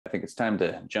think it's time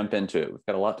to jump into it. We've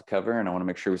got a lot to cover, and I want to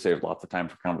make sure we save lots of time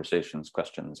for conversations,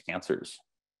 questions, answers.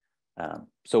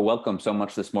 So welcome so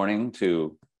much this morning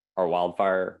to our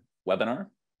wildfire webinar.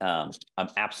 I'm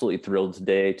absolutely thrilled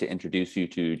today to introduce you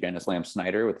to Janice Lam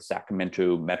Snyder with the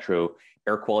Sacramento Metro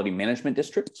Air Quality Management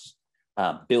Districts,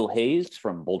 Bill Hayes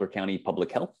from Boulder County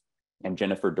Public Health, and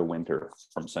Jennifer DeWinter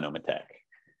from Sonoma Tech.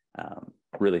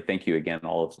 Really, thank you again,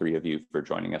 all three of you, for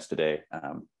joining us today.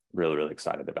 Really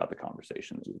excited about the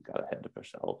conversations we've got ahead of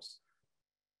ourselves.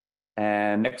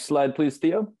 And next slide, please,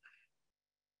 Theo.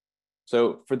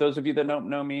 So for those of you that don't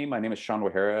know me, my name is Sean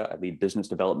O'Hara. I lead business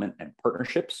development and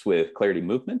partnerships with Clarity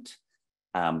Movement.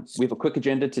 We have a quick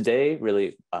agenda today,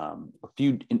 really a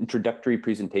few introductory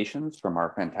presentations from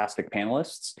our fantastic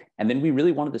panelists. And then we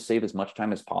really wanted to save as much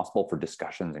time as possible for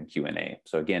discussions and Q&A.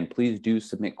 So again, please do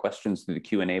submit questions through the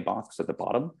Q&A box at the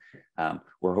bottom.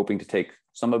 We're hoping to take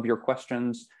some of your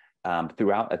questions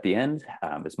throughout at the end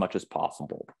as much as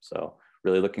possible. So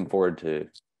really looking forward to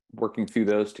working through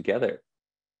those together.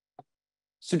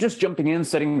 So just jumping in,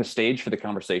 setting the stage for the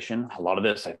conversation. A lot of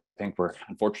this, I think, we're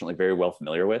unfortunately very well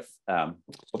familiar with. Over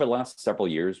the last several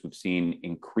years, we've seen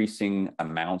increasing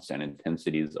amounts and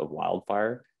intensities of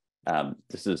wildfire.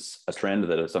 This is a trend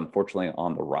that is unfortunately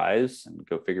on the rise, and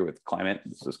go figure with climate,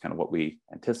 this is kind of what we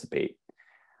anticipate.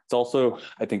 It's also,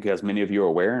 I think, as many of you are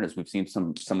aware, and as we've seen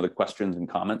some of the questions and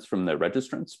comments from the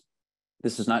registrants,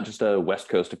 this is not just a west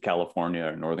coast of California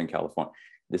or Northern California.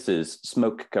 This is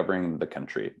smoke covering the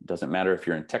country. It doesn't matter if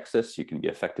you're in Texas, you can be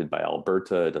affected by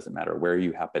Alberta. It doesn't matter where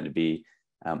you happen to be.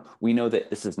 We know that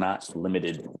this is not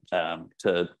limited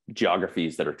to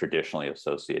geographies that are traditionally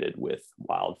associated with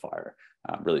wildfire.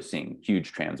 Really seeing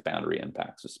huge transboundary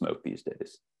impacts of smoke these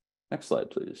days. Next slide,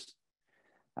 please.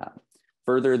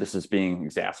 Further, this is being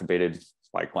exacerbated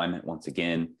by climate once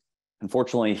again.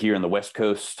 Unfortunately, here in the West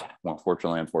Coast, well,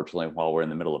 unfortunately, while we're in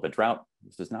the middle of a drought,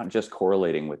 this is not just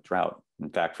correlating with drought. In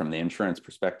fact, from the insurance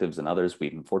perspectives and others, we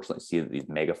unfortunately see that these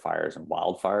mega fires and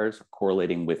wildfires are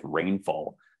correlating with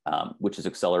rainfall, which is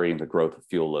accelerating the growth of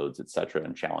fuel loads, et cetera,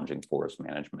 and challenging forest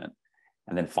management.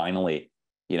 And then finally,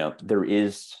 there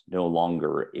is no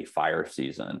longer a fire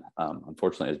season.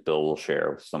 Unfortunately, as Bill will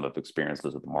share some of the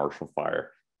experiences with the Marshall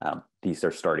Fire, these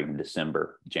are starting in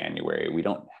December, January. We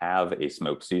don't have a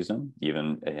smoke season,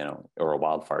 even, or a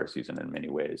wildfire season in many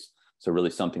ways. So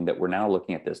really something that we're now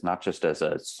looking at this, not just as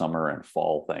a summer and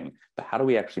fall thing, but how do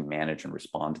we actually manage and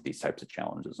respond to these types of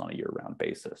challenges on a year-round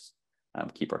basis,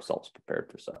 keep ourselves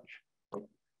prepared for such.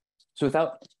 So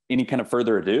without any kind of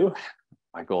further ado,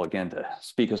 my goal again to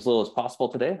speak as little as possible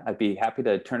today. I'd be happy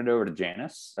to turn it over to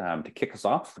Janice to kick us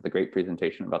off with a great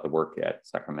presentation about the work at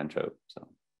Sacramento. So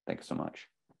thanks so much.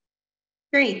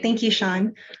 Great, thank you,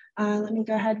 Sean. Let me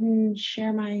go ahead and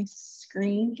share my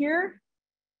screen here.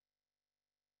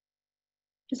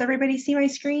 Does everybody see my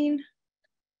screen?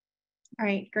 All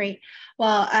right, great.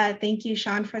 Well, thank you,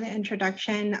 Sean, for the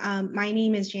introduction. My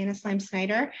name is Janice Lam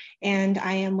Snyder, and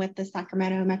I am with the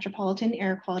Sacramento Metropolitan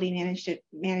Air Quality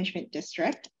Management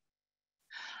District.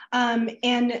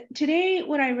 And today,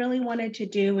 what I really wanted to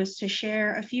do was to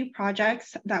share a few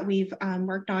projects that we've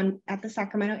worked on at the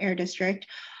Sacramento Air District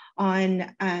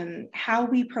on how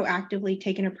we proactively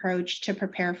take an approach to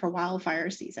prepare for wildfire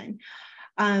season.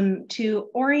 To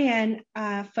orient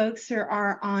folks who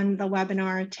are on the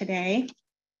webinar today,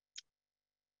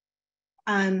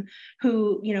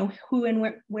 who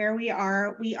and where we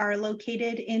are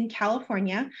located in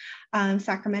California,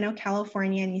 Sacramento,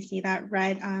 California, and you see that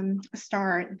red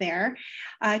star there.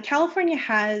 California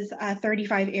has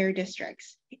 35 air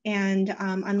districts, and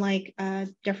unlike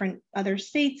different other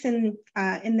states in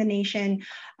the nation,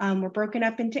 we're broken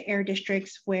up into air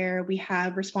districts where we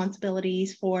have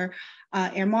responsibilities for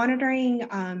air monitoring,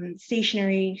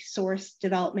 stationary source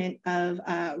development of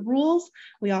rules.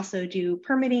 We also do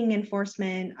permitting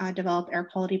enforcement, develop air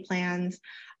quality plans,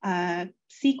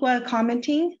 CEQA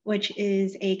commenting, which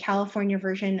is a California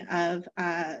version of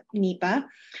NEPA.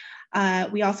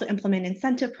 We also implement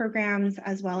incentive programs,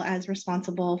 as well as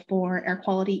responsible for air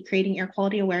quality, creating air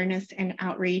quality awareness and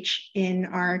outreach in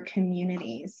our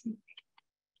communities.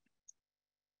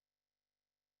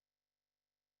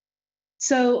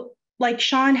 So, like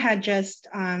Sean had just,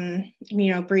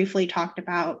 briefly talked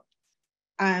about,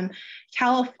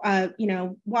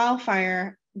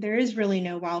 wildfire. There is really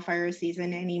no wildfire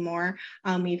season anymore.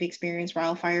 We've experienced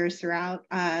wildfires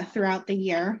throughout the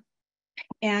year,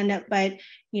 but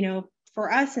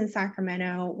for us in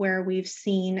Sacramento, where we've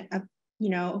seen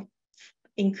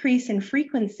increase in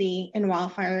frequency in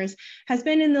wildfires has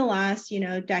been in the last,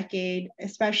 decade,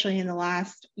 especially in the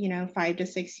last, 5 to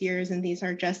 6 years. And these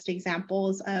are just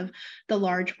examples of the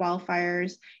large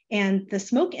wildfires and the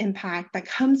smoke impact that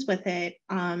comes with it,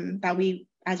 that we,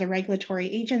 as a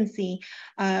regulatory agency,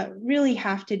 really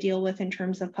have to deal with in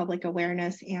terms of public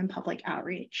awareness and public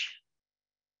outreach.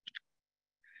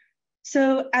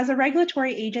 So as a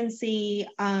regulatory agency,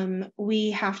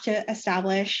 we have to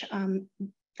establish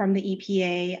from the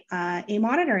EPA a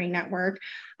monitoring network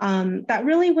that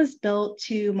really was built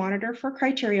to monitor for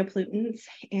criteria pollutants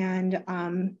and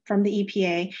from the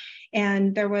EPA.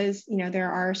 And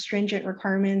there are stringent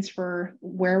requirements for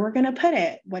where we're going to put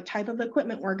it, what type of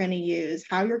equipment we're going to use,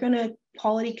 how you're going to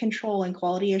quality control and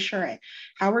quality assure it,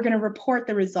 how we're going to report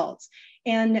the results.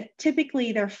 And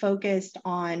typically they're focused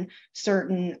on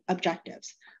certain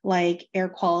objectives like air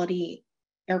quality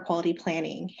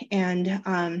planning.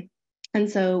 And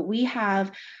so we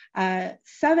have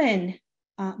 7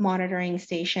 monitoring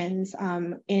stations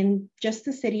in just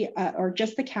the city or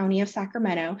just the county of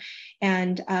Sacramento.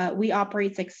 And we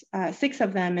operate 6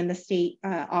 of them, and the state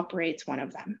operates 1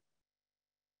 of them.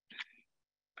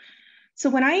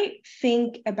 So when I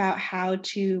think about how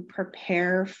to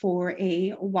prepare for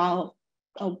a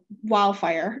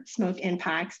wildfire smoke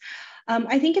impacts,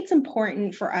 I think it's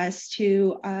important for us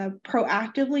to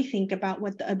proactively think about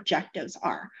what the objectives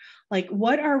are. Like,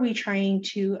 what are we trying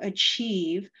to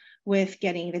achieve with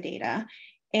getting the data?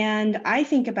 And I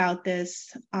think about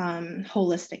this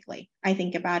holistically. I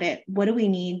think about it, what do we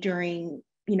need during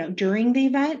the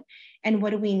event, and what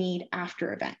do we need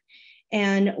after event?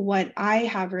 And what I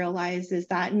have realized is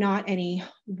that not any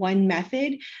one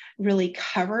method really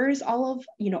covers all of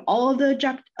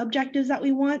the objectives that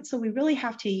we want. So we really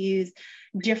have to use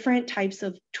different types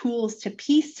of tools to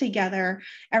piece together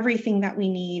everything that we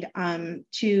need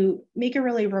to make a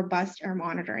really robust air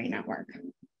monitoring network.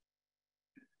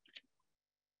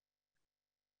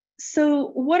 So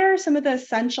what are some of the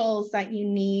essentials that you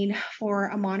need for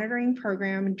a monitoring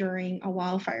program during a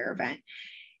wildfire event?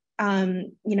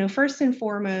 First and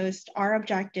foremost, our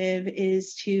objective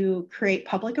is to create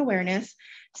public awareness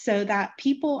so that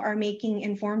people are making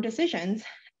informed decisions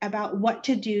about what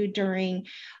to do during,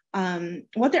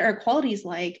 what the air quality is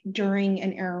like during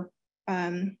an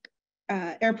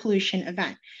air pollution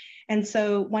event. And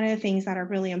so one of the things that are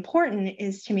really important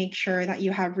is to make sure that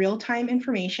you have real-time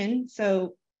information.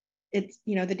 So it's,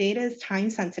 the data is time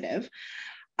sensitive.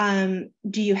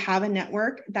 Do you have a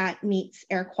network that meets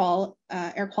air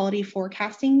quality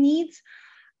forecasting needs?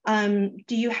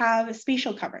 Do you have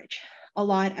spatial coverage? A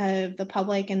lot of the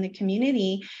public and the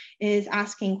community is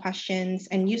asking questions,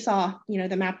 and you saw,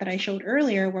 the map that I showed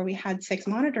earlier where we had 6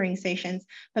 monitoring stations,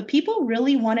 but people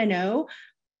really want to know,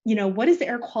 what is the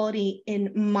air quality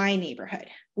in my neighborhood?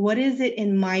 What is it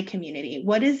in my community?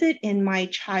 What is it in my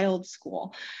child's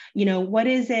school? What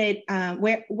is it,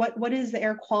 what is the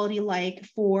air quality like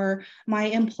for my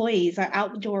employees, our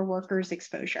outdoor workers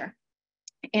exposure?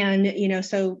 And,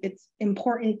 so it's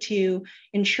important to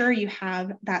ensure you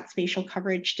have that spatial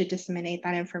coverage to disseminate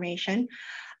that information.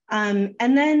 And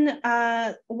then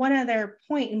one other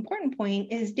important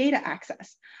point is data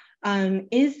access.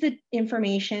 Is the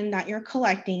information that you're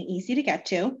collecting easy to get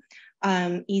to,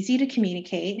 easy to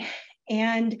communicate,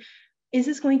 and is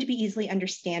this going to be easily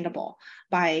understandable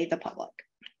by the public?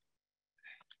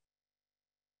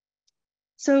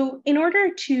 So in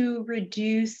order to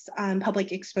reduce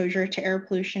public exposure to air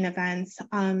pollution events,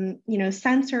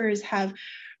 sensors have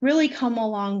really come a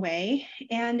long way,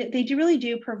 and they really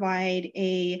do provide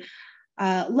a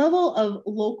level of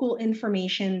local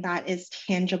information that is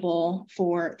tangible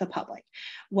for the public.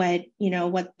 What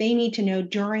they need to know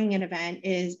during an event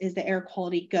is the air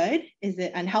quality good? Is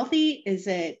it unhealthy? Is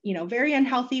it, very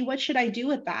unhealthy? What should I do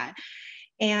with that?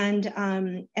 And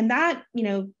that,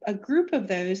 a group of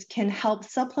those can help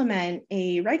supplement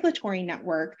a regulatory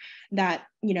network that,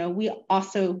 we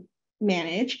also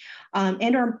manage,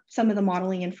 and or some of the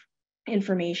modeling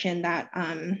information that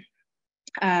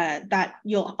that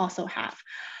you'll also have.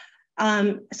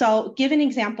 So I'll give an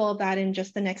example of that in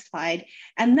just the next slide.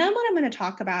 And then what I'm going to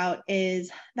talk about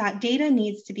is that data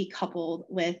needs to be coupled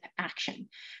with action.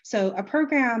 So a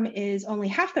program is only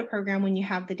half the program when you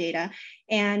have the data,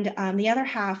 and the other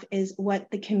half is what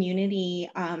the community,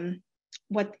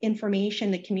 what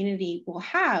information the community will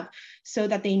have so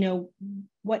that they know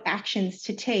what actions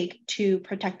to take to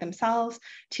protect themselves,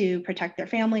 to protect their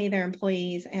family, their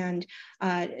employees, and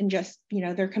just,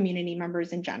 their community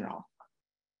members in general.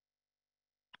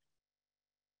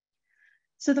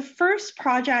 So the first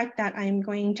project that I'm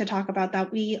going to talk about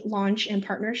that we launched in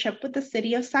partnership with the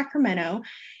city of Sacramento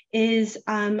is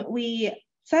we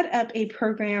set up a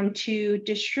program to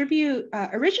distribute,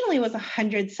 originally it was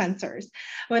 100 sensors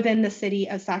within the city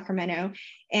of Sacramento.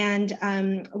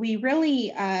 And we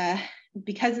really,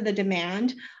 because of the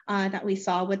demand that we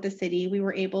saw with the city, we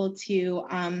were able to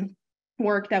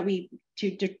work that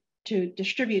to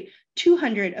distribute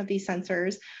 200 of these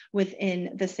sensors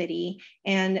within the city.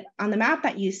 And on the map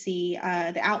that you see,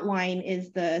 the outline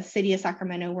is the city of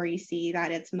Sacramento, where you see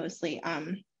that it's mostly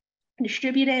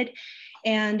distributed.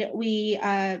 And we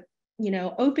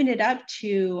opened it up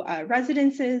to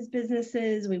residences,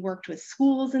 businesses. We worked with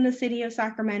schools in the city of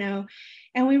Sacramento,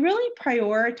 and we really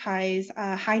prioritize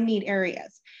high need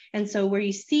areas. And so where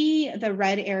you see the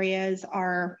red areas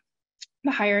are the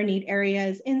higher need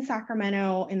areas in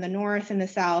Sacramento, in the north and the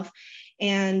south,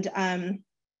 and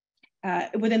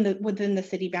within the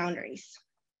city boundaries.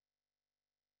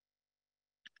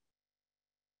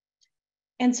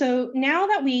 And so now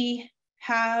that we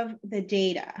have the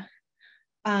data,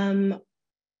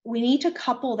 we need to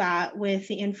couple that with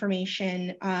the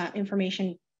information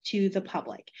to the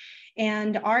public.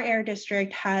 And our air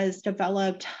district has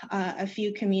developed a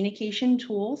few communication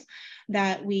tools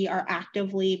that we are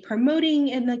actively promoting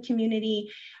in the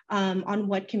community on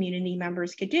what community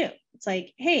members could do. It's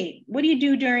like, hey, what do you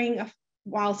do during a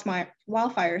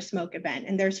wildfire smoke event?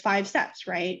 And there's 5 steps,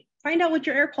 right? Find out what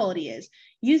your air quality is.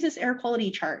 Use this air quality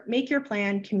chart, make your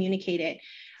plan, communicate it.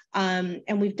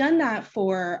 And we've done that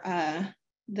for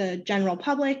the general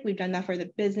public. We've done that for the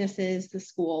businesses, the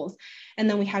schools, and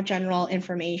then we have general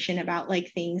information about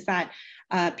like things that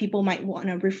people might want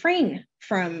to refrain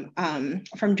from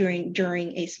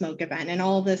during a smoke event. And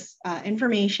all of this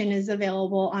information is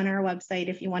available on our website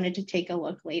if you wanted to take a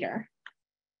look later.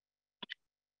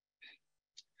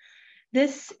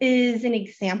 This is an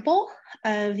example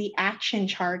of the action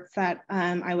charts that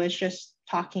I was just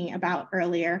talking about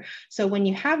earlier. So when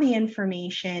you have the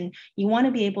information, you want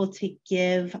to be able to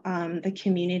give the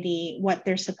community what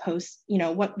they're supposed,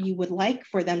 what you would like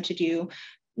for them to do,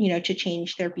 to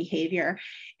change their behavior.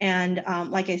 And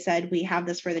like I said, we have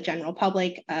this for the general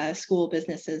public, school,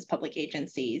 businesses, public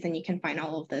agencies, and you can find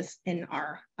all of this in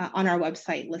on our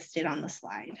website listed on the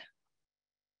slide.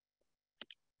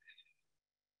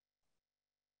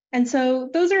 And so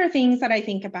those are things that I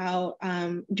think about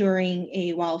during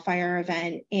a wildfire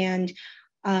event. And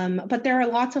but there are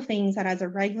lots of things that as a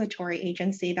regulatory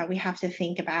agency that we have to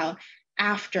think about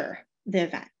after the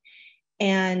event.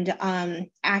 And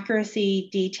accuracy,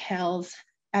 details,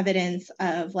 evidence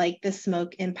of like the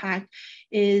smoke impact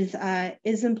is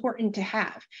important to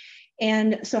have.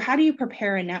 And so how do you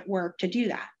prepare a network to do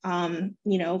that?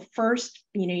 First,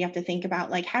 you have to think about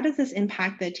like, how does this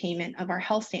impact the attainment of our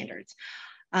health standards?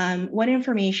 What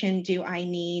information do I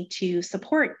need to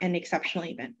support an exceptional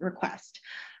event request?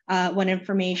 What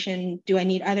information do I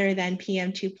need other than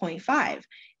PM 2.5?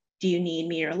 Do you need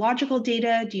meteorological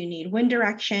data? Do you need wind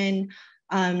direction?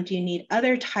 Do you need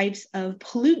other types of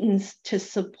pollutants to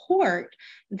support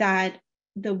that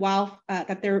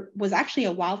that there was actually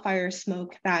a wildfire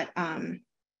smoke that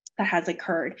has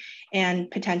occurred, and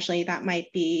potentially that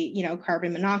might be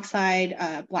carbon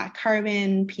monoxide, black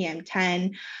carbon,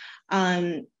 PM10.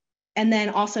 And then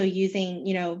also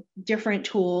using, different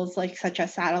tools like such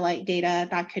as satellite data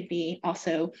that could be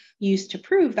also used to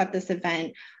prove that this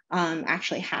event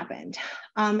actually happened.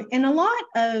 And a lot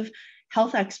of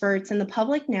health experts and the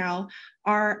public now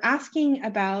are asking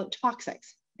about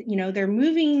toxics. They're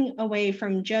moving away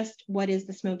from just what is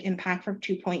the smoke impact from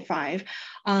 2.5,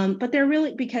 but they're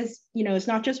really, because, it's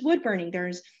not just wood burning,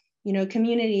 there's,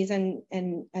 communities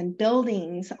and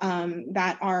buildings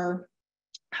that are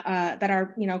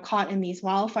caught in these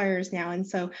wildfires now. And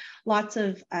so lots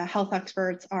of health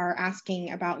experts are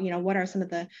asking about, what are some of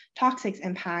the toxics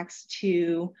impacts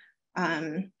to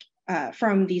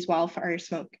from these wildfire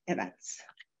smoke events.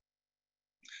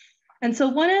 And so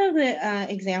one of the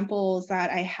examples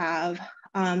that I have,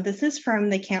 this is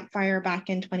from the Camp Fire back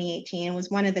in 2018. It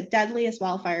was one of the deadliest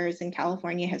wildfires in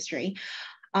California history.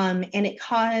 And it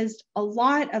caused a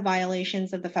lot of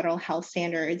violations of the federal health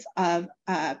standards of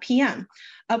PM,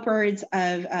 upwards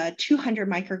of 200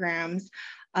 micrograms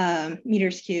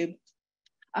meters cubed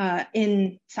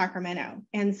in Sacramento.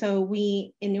 And so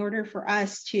in order for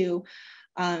us to,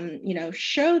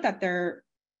 show that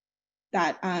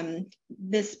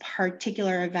this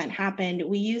particular event happened,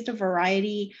 we used a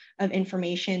variety of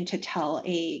information to tell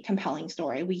a compelling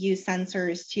story. We used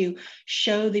sensors to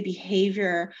show the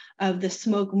behavior of the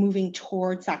smoke moving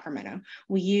towards Sacramento.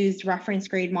 We used reference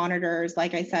grade monitors,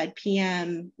 like I said,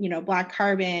 PM, black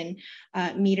carbon,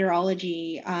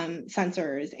 meteorology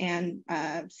sensors, and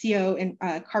CO and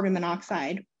carbon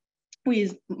monoxide. We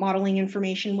used modeling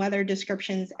information, weather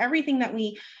descriptions, everything that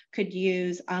we could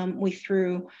use, we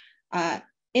threw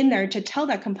in there to tell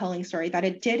that compelling story that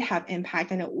it did have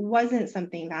impact and it wasn't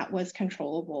something that was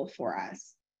controllable for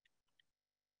us.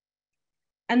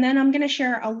 And then I'm going to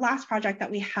share a last project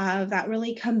that we have that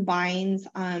really combines,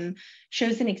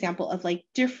 shows an example of like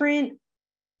different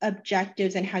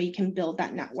objectives and how you can build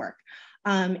that network.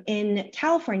 In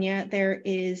California, there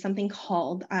is something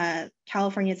called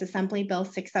California's Assembly Bill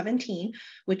 617,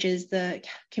 which is the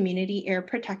Community Air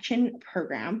Protection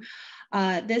Program.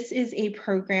 This is a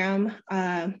program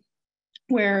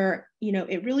where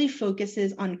it really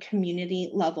focuses on community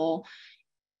level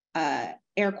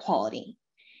air quality.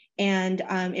 And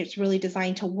it's really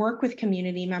designed to work with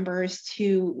community members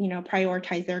to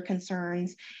prioritize their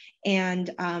concerns and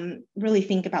really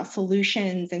think about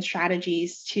solutions and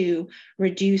strategies to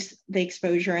reduce the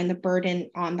exposure and the burden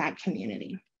on that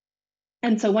community.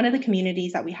 And so one of the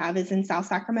communities that we have is in South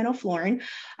Sacramento, Florida,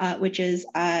 which is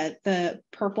the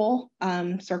purple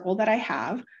circle that I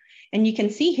have. And you can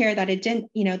see here that it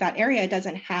didn't, that area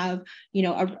doesn't have,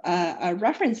 a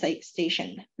reference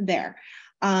station there.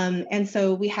 And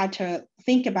so we had to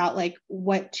think about like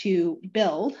what to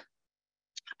build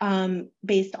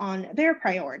based on their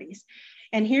priorities.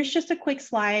 And here's just a quick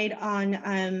slide on,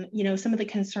 some of the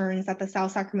concerns that the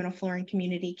South Sacramento Florida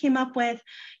community came up with.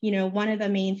 One of the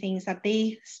main things that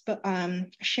they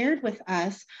shared with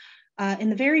us in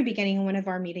the very beginning of one of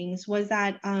our meetings was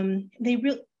that they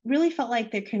really felt like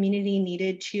their community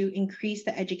needed to increase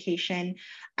the education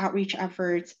outreach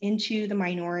efforts into the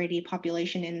minority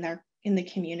population in the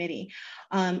community.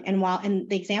 And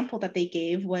the example that they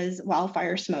gave was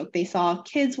wildfire smoke. They saw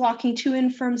kids walking to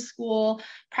and from school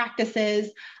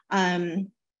practices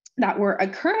that were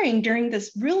occurring during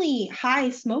this really high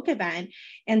smoke event.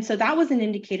 And so that was an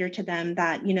indicator to them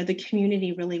that, the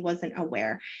community really wasn't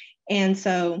aware. And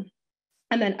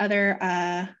then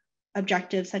other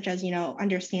objectives such as,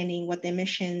 understanding what the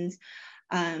emissions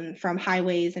from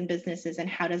highways and businesses and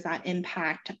how does that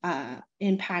impact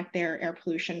their air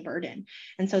pollution burden.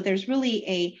 And so there's really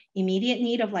a immediate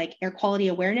need of like air quality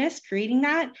awareness, creating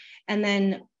that. And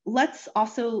then let's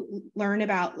also learn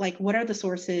about like, what are the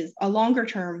sources, a longer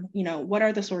term, what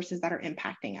are the sources that are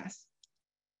impacting us?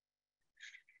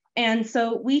 And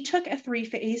so we took a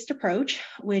 3-phased approach,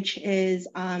 which is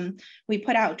we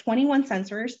put out 21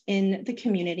 sensors in the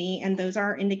community, and those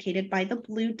are indicated by the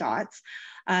blue dots.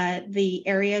 The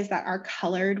areas that are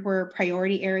colored were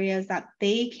priority areas that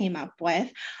they came up with,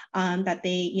 that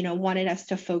they wanted us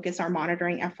to focus our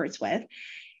monitoring efforts with.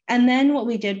 And then what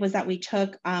we did was that we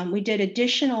did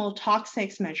additional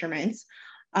toxics measurements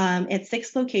at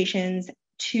 6 locations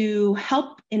to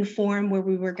help inform where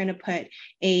we were going to put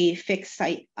a fixed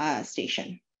site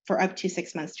station for up to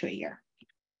 6 months to a year.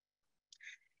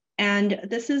 And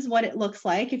this is what it looks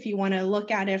like if you want to look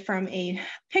at it from a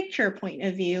picture point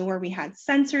of view, where we had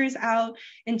sensors out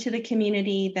into the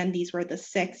community. Then these were the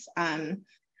 6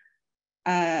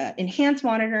 enhanced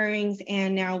monitorings,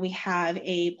 and now we have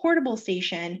a portable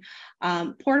station,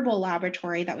 portable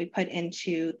laboratory that we put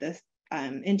into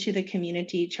the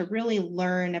community to really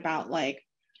learn about like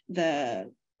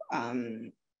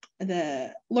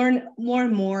learn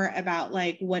more about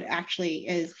like what actually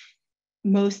is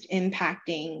most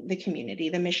impacting the community,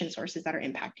 the emission sources that are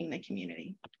impacting the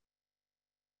community.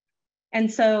 And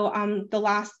so the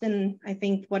last, and I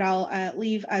think what I'll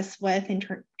leave us with in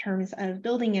terms of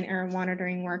building an air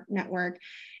monitoring network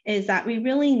is that we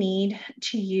really need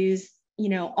to use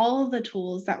all of the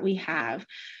tools that we have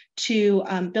to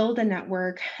build a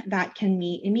network that can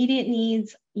meet immediate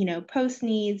needs, post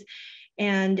needs,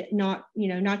 and not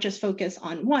just focus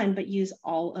on one, but use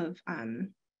all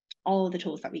of the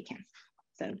tools that we can.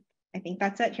 So I think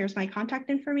that's it. Here's my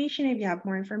contact information if you have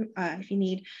more if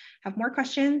you have more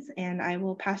questions, and I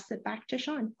will pass it back to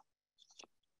Sean.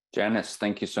 Janice,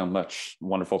 thank you so much.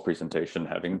 Wonderful presentation.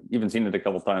 Having even seen it a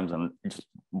couple of times, and just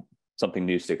something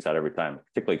new sticks out every time,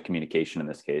 particularly communication in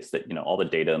this case, that all the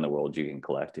data in the world you can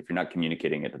collect, if you're not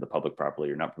communicating it to the public properly,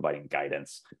 you're not providing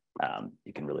guidance,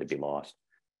 you can really be lost.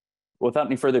 Without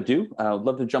any further ado, I would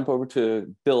love to jump over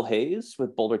to Bill Hayes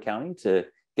with Boulder County to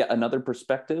get another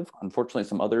perspective. Unfortunately,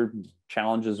 some other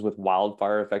challenges with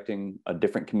wildfire affecting a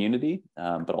different community,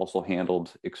 but also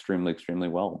handled extremely, extremely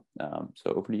well.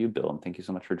 So over to you, Bill, and thank you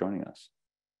so much for joining us.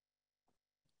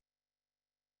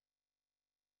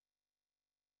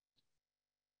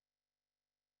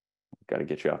 Got to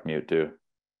get you off mute too.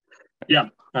 Yeah,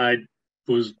 I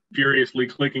was furiously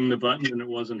clicking the button and it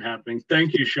wasn't happening.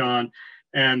 Thank you, Sean.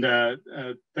 And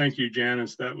thank you,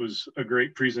 Janice. That was a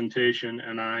great presentation.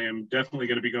 And I am definitely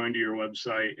going to be going to your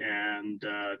website and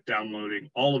downloading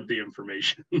all of the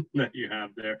information that you have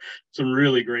there. Some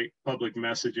really great public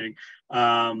messaging.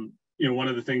 You know, one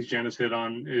of the things Janice hit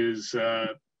on is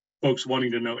folks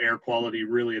wanting to know air quality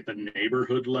really at the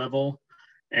neighborhood level,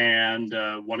 and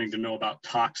wanting to know about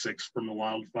toxics from the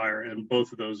wildfire. And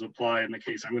both of those apply in the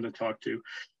case I'm going to talk to.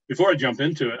 Before I jump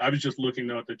into it, I was just looking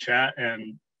though at the chat,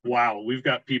 and wow, we've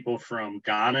got people from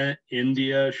Ghana,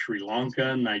 India, Sri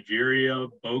Lanka, Nigeria,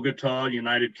 Bogota,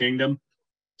 United Kingdom.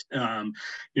 You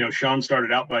know, Sean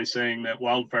started out by saying that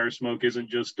wildfire smoke isn't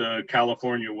just a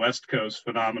California West Coast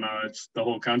phenomena, it's the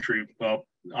whole country. Well,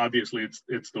 obviously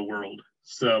it's the world.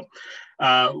 So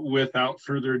without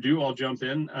further ado, I'll jump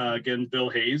in. Again, Bill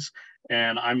Hayes,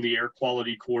 and I'm the air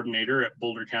quality coordinator at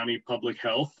Boulder County Public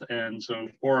Health. And so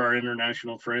for our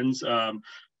international friends,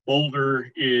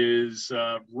 Boulder is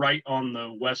right on the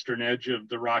western edge of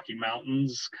the Rocky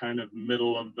Mountains, kind of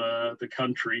middle of the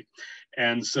country.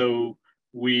 And so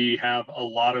we have a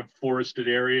lot of forested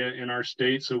area in our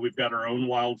state. So we've got our own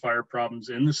wildfire problems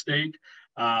in the state,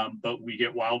 but we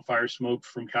get wildfire smoke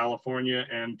from California.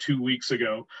 And 2 weeks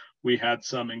ago, we had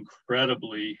some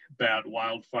incredibly bad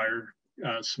wildfire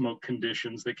smoke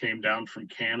conditions that came down from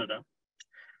Canada.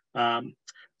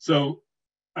 So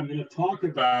I'm going to talk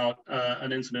about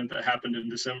an incident that happened in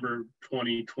December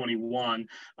 2021,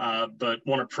 but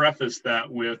want to preface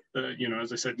that with, you know,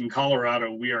 as I said, in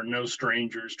Colorado, we are no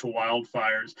strangers to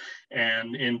wildfires.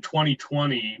 And in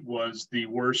 2020 was the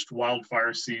worst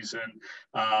wildfire season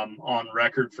on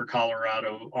record for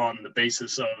Colorado on the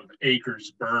basis of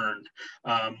acres burned.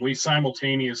 We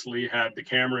simultaneously had the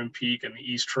Cameron Peak and the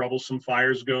East Troublesome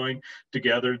fires going.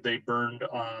 Together, they burned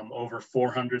over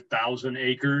 400,000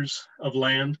 acres of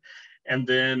land. And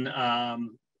then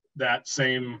that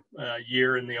same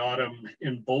year in the autumn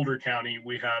in Boulder County,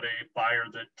 we had a fire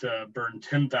that burned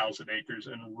 10,000 acres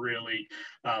and really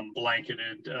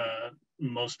blanketed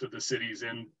most of the cities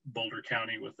in Boulder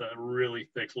County with a really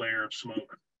thick layer of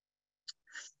smoke.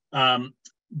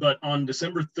 But on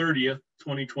December 30th,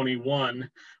 2021,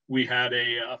 we had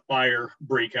a fire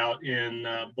breakout in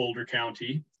Boulder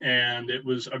County, and it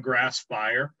was a grass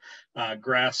fire.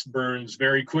 Grass burns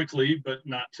very quickly, but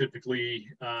not typically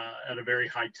at a very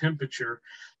high temperature.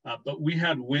 But we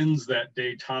had winds that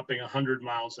day topping 100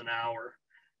 miles an hour.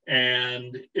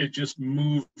 And it just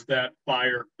moved that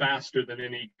fire faster than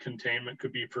any containment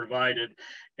could be provided.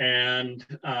 And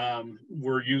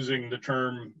we're using the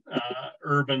term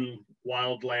urban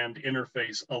wildland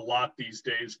interface a lot these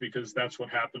days, because that's what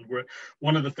happened.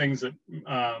 One of the things that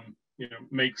you know,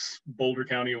 makes Boulder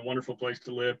County a wonderful place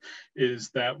to live is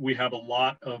that we have a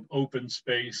lot of open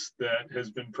space that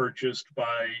has been purchased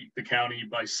by the county,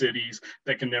 by cities,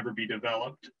 that can never be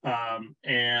developed.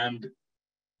 And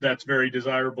that's a very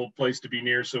desirable place to be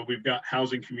near. So we've got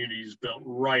housing communities built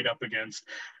right up against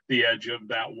the edge of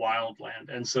that wildland.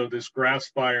 And so this grass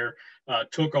fire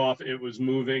took off. It was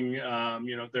moving,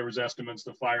 you know, there was estimates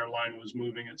the fire line was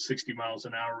moving at 60 miles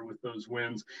an hour with those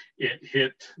winds. It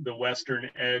hit the western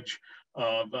edge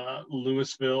of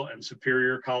Louisville and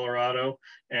Superior, Colorado.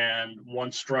 And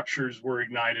once structures were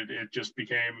ignited, it just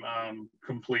became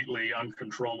completely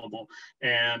uncontrollable.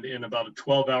 And in about a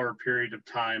 12-hour period of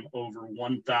time, over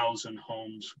 1,000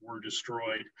 homes were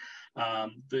destroyed.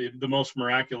 The most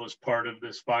miraculous part of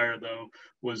this fire, though,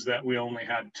 was that we only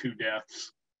had 2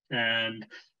 deaths. And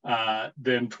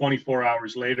then 24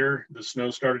 hours later, the snow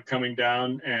started coming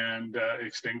down and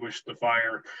extinguished the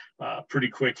fire pretty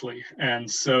quickly.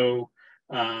 And so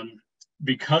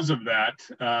because of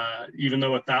that, even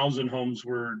though 1,000 homes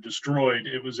were destroyed,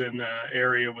 it was in an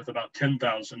area with about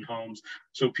 10,000 homes.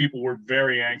 So people were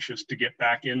very anxious to get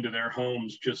back into their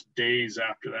homes just days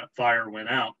after that fire went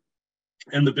out.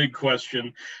 And the big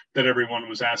question that everyone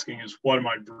was asking is, what am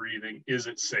I breathing? Is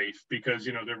it safe? Because,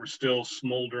 you know, there were still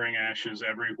smoldering ashes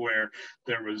everywhere.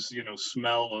 There was, you know,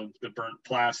 smell of the burnt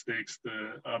plastics,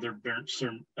 the other burnt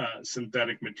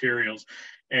synthetic materials.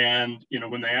 And, you know,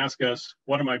 when they ask us,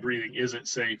 what am I breathing? Is it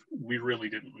safe? We really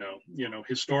didn't know. You know,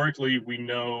 historically, we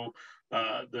know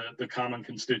the common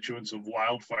constituents of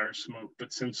wildfire smoke.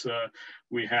 But since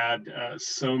we had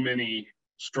so many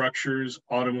structures,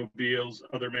 automobiles,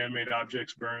 other man-made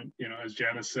objects burned, you know, as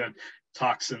Janice said,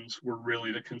 toxins were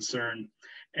really the concern.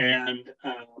 And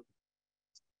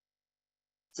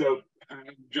so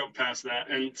jump past that.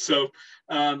 And so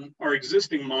our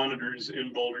existing monitors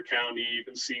in Boulder County, you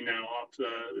can see now off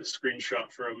the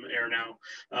screenshot from Air Now,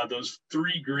 those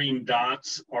 3 green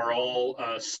dots are all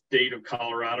state of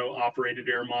Colorado operated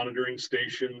air monitoring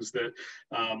stations that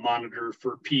monitor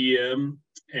for PM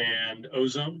and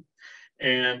ozone.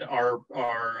 And our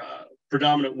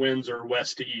predominant winds are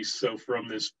west to east. So from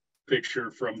this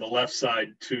picture, from the left side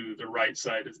to the right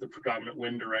side is the predominant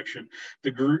wind direction.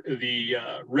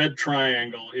 The red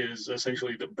triangle is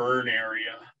essentially the burn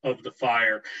area of the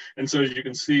fire. And so as you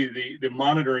can see, the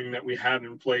monitoring that we had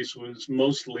in place was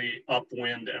mostly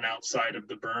upwind and outside of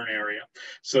the burn area.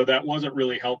 So that wasn't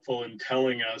really helpful in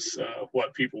telling us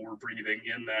what people were breathing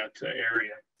in that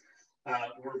area.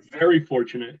 We're very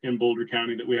fortunate in Boulder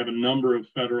County that we have a number of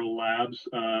federal labs.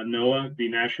 NOAA, the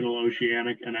National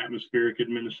Oceanic and Atmospheric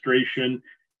Administration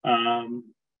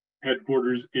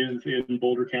headquarters is in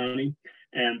Boulder County.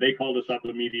 And they called us up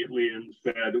immediately and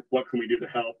said, what can we do to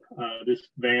help? This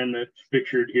van that's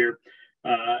pictured here,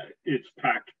 it's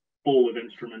packed full of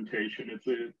instrumentation. It's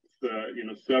you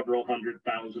know, several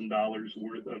 $100,000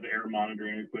 worth of air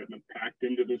monitoring equipment packed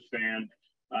into this van.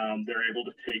 They're able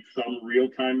to take some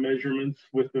real-time measurements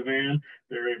with the van.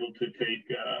 They're able to take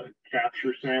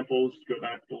capture samples, go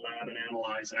back to the lab and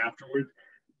analyze afterwards.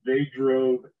 They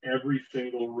drove every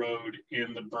single road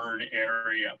in the burn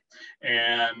area.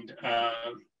 And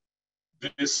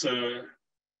this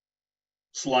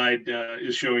slide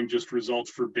is showing just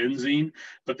results for benzene,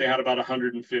 but they had about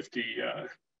 150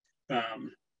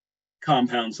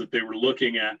 compounds that they were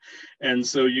looking at. And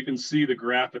so you can see the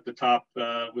graph at the top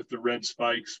with the red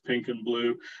spikes, pink and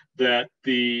blue, that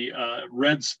the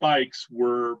red spikes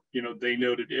were, you know, they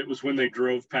noted it was when they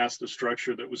drove past a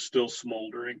structure that was still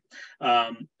smoldering.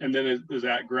 And then as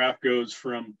that graph goes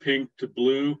from pink to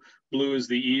blue, blue is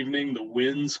the evening, the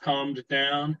winds calmed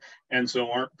down, and so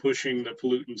aren't pushing the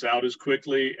pollutants out as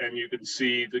quickly. And you can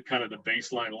see the kind of the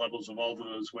baseline levels of all of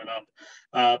those went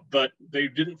up. But they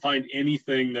didn't find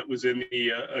anything that was in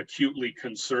the acutely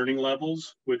concerning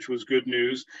levels, which was good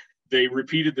news. They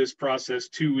repeated this process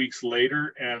 2 weeks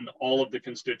later, and all of the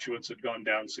constituents had gone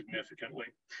down significantly.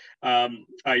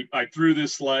 I threw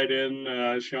this slide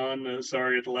in, Sean,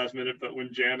 sorry at the last minute, but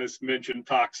when Janice mentioned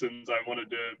toxins, I wanted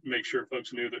to make sure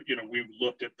folks knew that, you know, we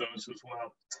looked at those as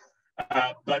well.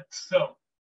 But so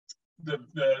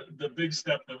the big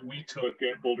step that we took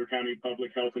at Boulder County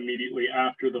Public Health immediately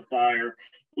after the fire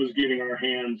was getting our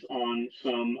hands on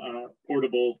some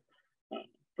portable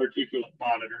particulate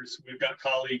monitors. We've got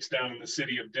colleagues down in the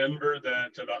city of Denver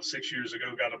that about 6 years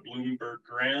ago got a Bloomberg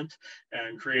grant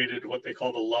and created what they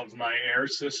call the Love My Air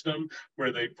system,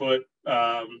 where they put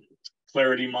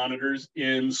clarity monitors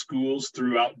in schools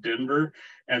throughout Denver,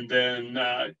 and then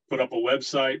put up a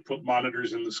website, put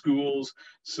monitors in the schools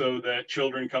so that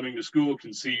children coming to school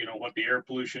can see, you know, what the air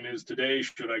pollution is today.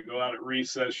 Should I go out at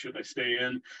recess? Should I stay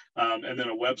in? And then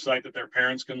a website that their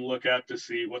parents can look at to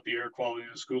see what the air quality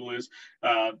of the school is.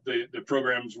 The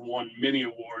program's won many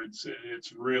awards.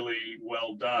 It's really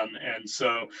well done. And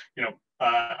so, you know,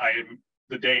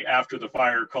 the day after the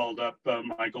fire, called up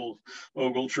Michael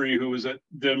Ogletree, who was at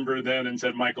Denver then, and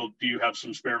said, Michael, do you have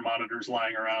some spare monitors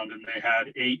lying around? And they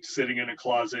had 8 sitting in a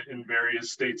closet in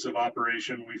various states of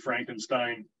operation. We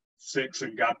Frankenstein 6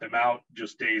 and got them out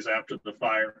just days after the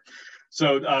fire.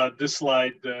 So this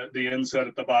slide, the inset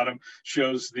at the bottom,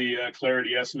 shows the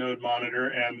Clarity S-Node monitor.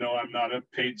 And no, I'm not a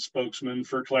paid spokesman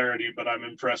for Clarity, but I'm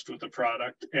impressed with the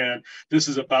product. And this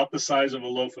is about the size of a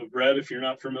loaf of bread. If you're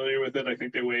not familiar with it, I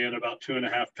think they weigh in about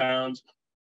 2.5 pounds.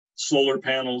 Solar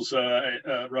panels,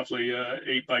 roughly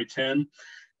 8 by 10.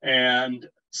 And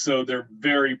so they're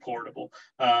very portable.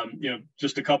 You know,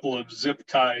 just a couple of zip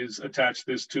ties attach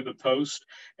this to the post.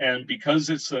 And because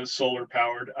it's solar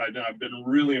powered, I've been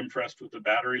really impressed with the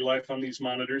battery life on these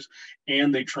monitors,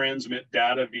 and they transmit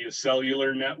data via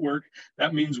cellular network.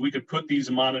 That means we could put these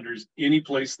monitors any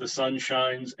place the sun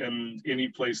shines and any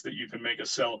place that you can make a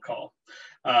cell call.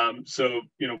 So,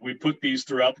 you know, we put these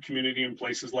throughout the community in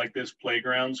places like this,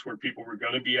 playgrounds where people were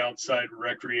going to be outside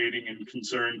recreating and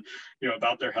concerned, you know,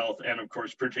 about their health, and of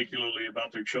course, particularly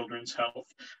about their children's health.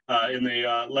 In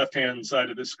the left-hand side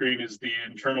of the screen is the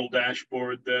internal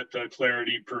dashboard that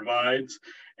Clarity provides.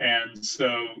 And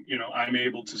so, you know, I'm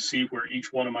able to see where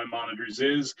each one of my monitors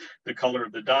is. The color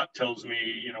of the dot tells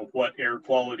me, you know, what air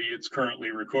quality it's currently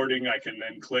recording. I can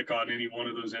then click on any one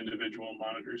of those individual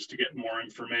monitors to get more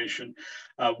information.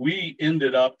 We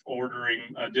ended up ordering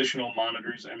additional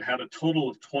monitors and had a total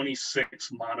of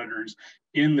 26 monitors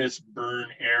in this burn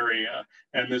area.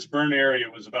 And this burn area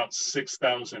was about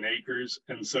 6,000 acres.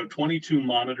 And so 22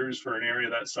 monitors for an area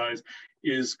that size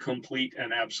is complete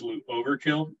and absolute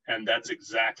overkill. And that's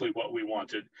exactly what we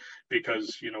wanted,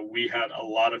 because, you know, we had a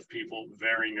lot of people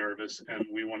very nervous and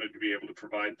we wanted to be able to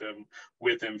provide them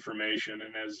with information.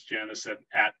 And as Janice said,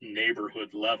 at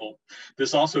neighborhood level.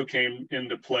 This also came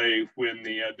into play when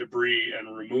the debris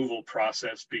and removal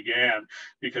process began,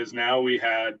 because now we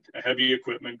had heavy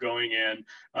equipment going in,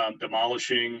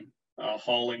 demolishing,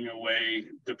 hauling away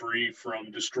debris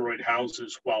from destroyed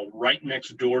houses, while right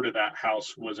next door to that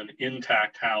house was an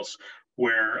intact house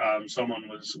where someone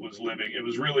was living. It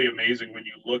was really amazing when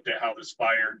you looked at how this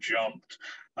fire jumped.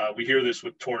 We hear this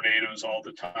with tornadoes all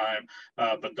the time,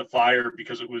 but the fire,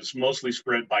 because it was mostly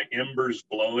spread by embers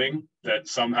blowing, that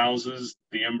some houses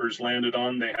the embers landed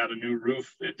on, they had a new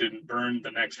roof, it didn't burn,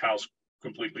 the next house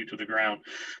completely to the ground.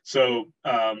 So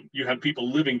you had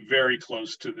people living very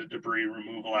close to the debris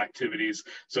removal activities.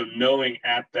 So knowing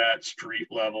at that street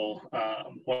level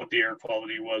what the air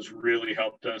quality was really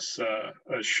helped us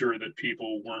assure that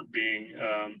people weren't being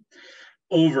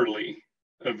overly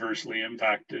adversely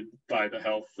impacted by the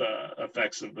health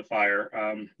effects of the fire.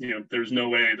 You know, there's no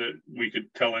way that we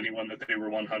could tell anyone that they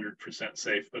were 100%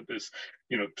 safe, but this,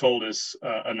 you know, told us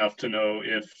enough to know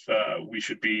if we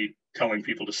should be telling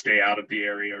people to stay out of the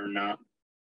area or not.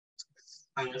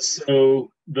 So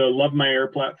the Love My Air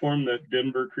platform that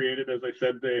Denver created, as I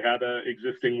said, they had an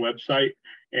existing website,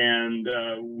 and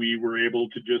we were able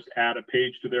to just add a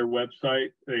page to their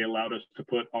website. They allowed us to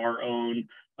put our own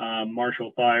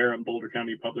Marshall Fire and Boulder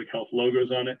County Public Health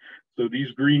logos on it. So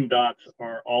these green dots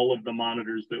are all of the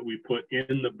monitors that we put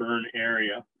in the burn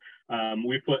area.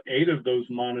 We put 8 of those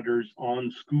monitors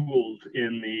on schools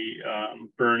in the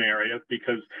burn area,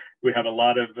 because we have a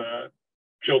lot of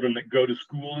children that go to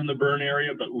school in the burn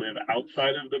area but live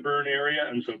outside of the burn area,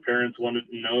 and so parents wanted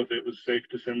to know if it was safe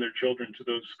to send their children to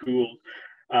those schools.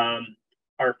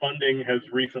 Our funding has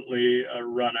recently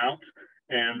run out,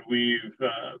 and we've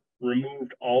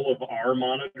removed all of our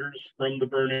monitors from the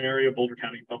burn area, Boulder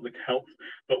County Public Health,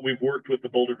 but we've worked with the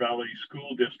Boulder Valley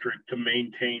School District to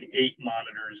maintain 8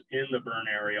 monitors in the burn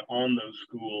area on those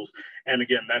schools. And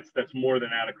again, that's more than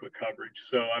adequate coverage.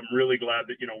 So I'm really glad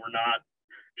that, you know, we're not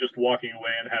just walking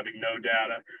away and having no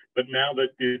data. But now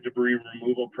that the debris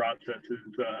removal process is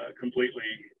completely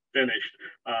finished,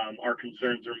 our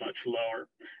concerns are much lower.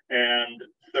 And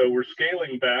so we're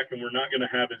scaling back, and we're not going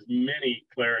to have as many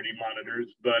clarity monitors,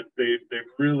 but they've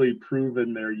really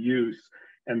proven their use.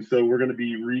 And so we're going to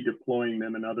be redeploying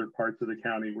them in other parts of the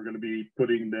county. We're going to be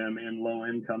putting them in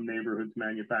low-income neighborhoods,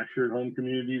 manufactured home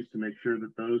communities, to make sure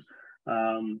that those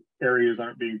areas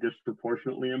aren't being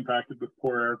disproportionately impacted with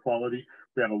poor air quality.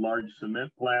 We have a large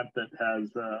cement plant that has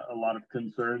a lot of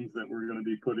concerns that we're going to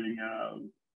be putting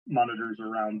monitors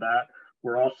around that.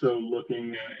 We're also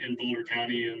looking in Boulder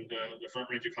County and the Front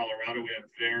Range of Colorado. We have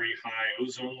very high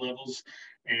ozone levels,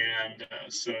 and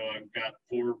so I've got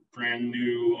 4 brand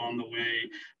new on the way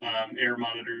air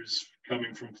monitors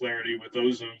coming from Clarity with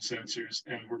ozone sensors,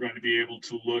 and we're going to be able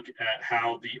to look at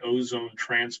how the ozone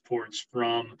transports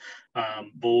from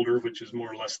Boulder, which is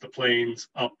more or less the plains,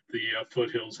 up the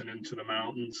foothills and into the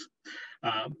mountains.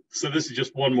 So this is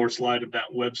just one more slide of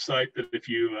that website, that if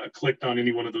you clicked on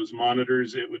any one of those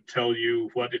monitors, it would tell you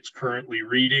what it's currently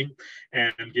reading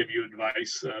and give you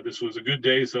advice. This was a good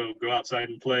day, so go outside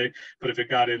and play. But if it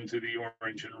got into the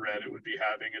orange and red, it would be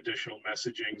having additional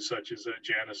messaging, such as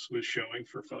Janice was showing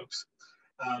for folks.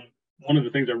 One of the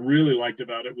things I really liked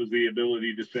about it was the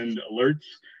ability to send alerts.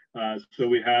 So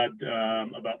we had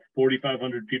about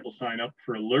 4,500 people sign up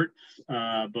for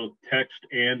alerts, both text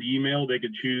and email. They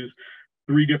could choose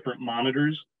 3 different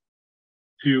monitors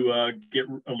to get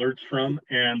alerts from,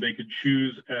 and they could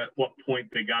choose at what point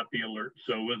they got the alert.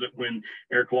 So was it when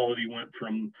air quality went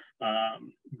from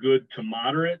good to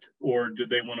moderate, or did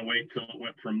they want to wait till it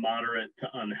went from moderate to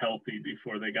unhealthy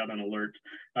before they got an alert?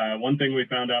 One thing we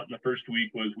found out in the first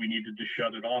week was we needed to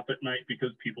shut it off at night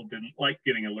because people didn't like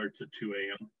getting alerts at 2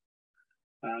 a.m.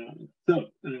 So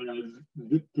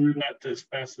zip through that as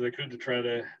fast as I could to try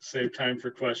to save time for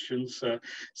questions.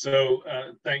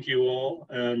 Thank you all.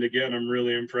 And again, I'm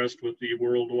really impressed with the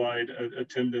worldwide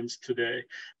attendance today.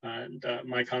 And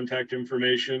my contact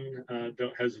information,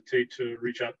 don't hesitate to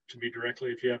reach out to me directly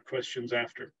if you have questions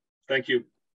after. Thank you.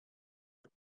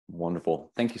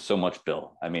 Wonderful. Thank you so much,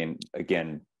 Bill. I mean,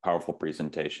 again, powerful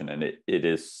presentation. And it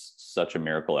is such a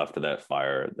miracle after that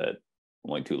fire that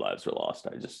only 2 lives were lost.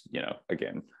 I just, you know,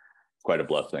 again, quite a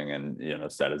blessing. And, you know,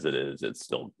 sad as it is, it's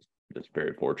still just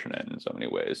very fortunate in so many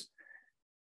ways.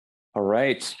 All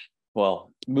right.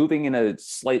 Well, moving in a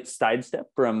slight sidestep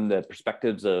from the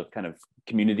perspectives of kind of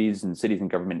communities and cities and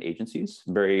government agencies,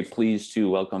 I'm very pleased to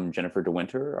welcome Jennifer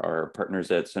DeWinter, our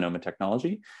partners at Sonoma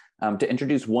Technology, to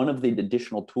introduce one of the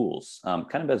additional tools.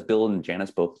 Kind of as Bill and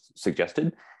Janice both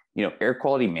suggested, air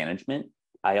quality management,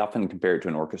 I often compare it to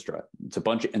an orchestra. It's a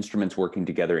bunch of instruments working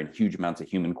together in huge amounts of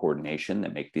human coordination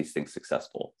that make these things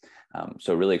successful.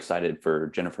 So really excited for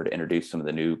Jennifer to introduce some of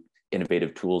the new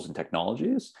innovative tools and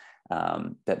technologies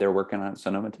that they're working on at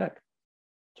Sonoma Tech.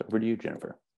 So over to you,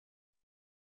 Jennifer.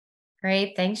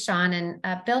 Great, thanks, Sean. And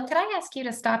Bill, could I ask you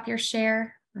to stop your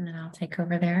share and then I'll take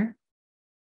over there?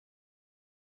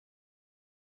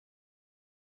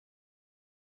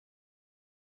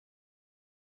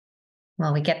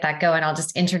 Well, we get that going. I'll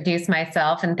just introduce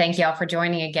myself and thank you all for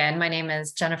joining again. My name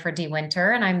is Jennifer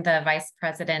DeWinter and I'm the Vice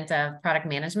President of Product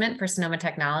Management for Sonoma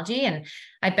Technology. And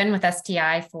I've been with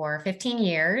STI for 15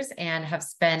 years and have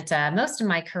spent most of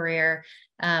my career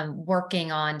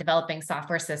working on developing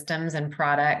software systems and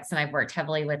products. And I've worked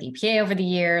heavily with EPA over the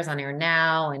years on Air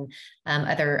Now and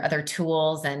other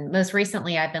tools. And most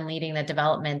recently, I've been leading the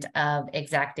development of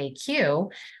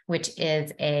ExactAQ, which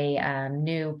is a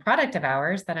new product of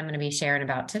ours that I'm going to be sharing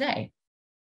about today.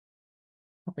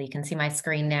 Hopefully you can see my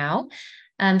screen now.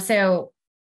 So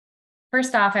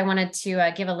first off, I wanted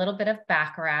to give a little bit of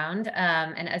background.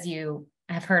 And as you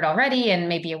have heard already and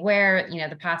may be aware,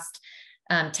 the past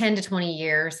 10 to 20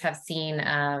 years have seen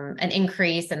an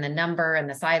increase in the number and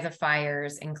the size of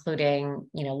fires, including,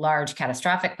 large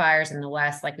catastrophic fires in the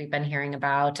West, like we've been hearing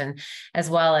about, and as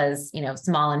well as,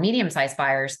 small and medium-sized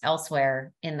fires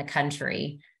elsewhere in the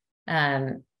country.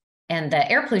 And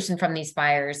the air pollution from these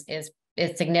fires is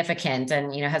significant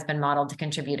and, has been modeled to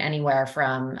contribute anywhere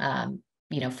from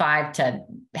 5 to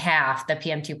half the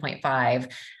PM 2.5,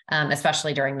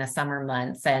 especially during the summer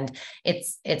months. And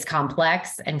it's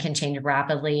complex and can change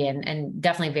rapidly and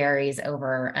definitely varies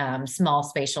over small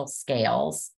spatial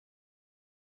scales.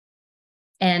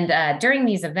 And during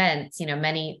these events,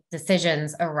 many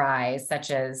decisions arise,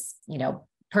 such as,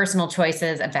 personal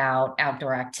choices about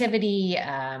outdoor activity,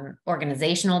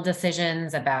 organizational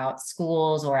decisions about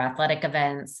schools or athletic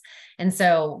events. And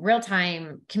so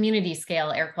real-time community scale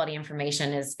air quality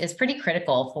information is pretty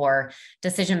critical for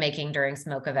decision-making during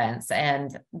smoke events.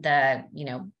 And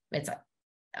it's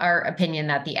our opinion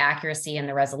that the accuracy and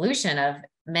the resolution of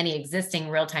many existing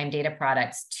real-time data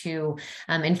products to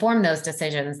inform those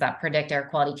decisions that predict air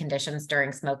quality conditions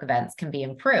during smoke events can be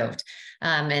improved.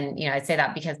 And, I say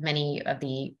that because many of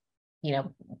the,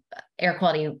 air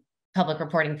quality public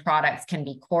reporting products can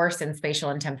be coarse in spatial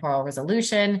and temporal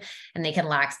resolution, and they can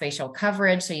lack spatial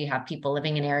coverage. So you have people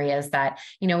living in areas that,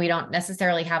 we don't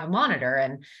necessarily have a monitor.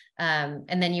 And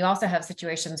then you also have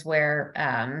situations where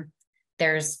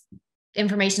there's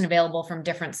information available from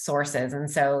different sources. And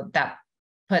so that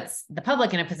puts the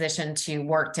public in a position to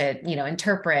work to,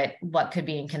 interpret what could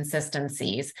be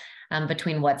inconsistencies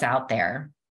between what's out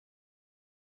there.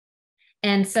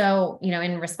 And so,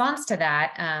 in response to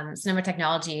that, Sonoma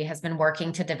Technology has been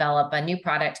working to develop a new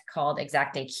product called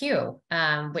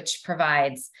ExactAQ, which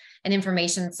provides an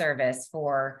information service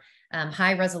for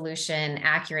high resolution,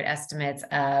 accurate estimates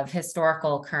of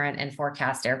historical, current, and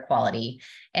forecast air quality.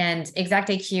 And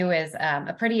ExactAQ is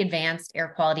a pretty advanced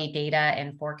air quality data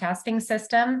and forecasting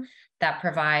system that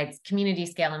provides community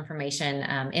scale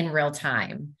information in real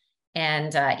time.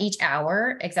 And each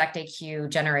hour, ExactAQ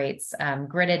generates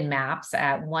gridded maps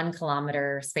at 1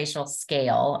 kilometer spatial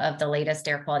scale of the latest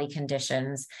air quality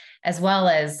conditions, as well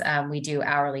as we do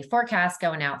hourly forecasts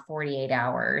going out 48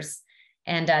 hours.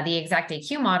 And the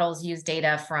ExactAQ models use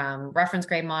data from reference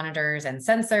grade monitors and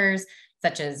sensors,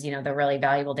 such as, the really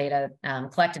valuable data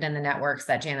collected in the networks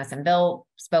that Janice and Bill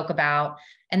spoke about.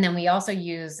 And then we also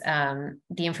use the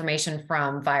information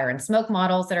from fire and smoke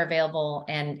models that are available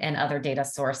and other data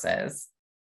sources.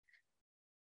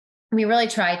 We really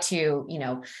try to,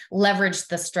 leverage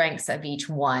the strengths of each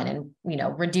one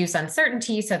and, reduce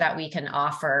uncertainty so that we can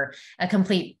offer a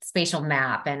complete spatial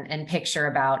map and picture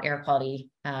about air quality,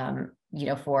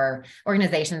 for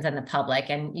organizations and the public.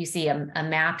 And you see a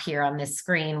map here on this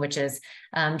screen, which is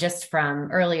just from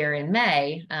earlier in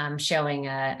May, showing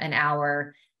an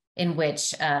hour in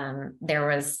which there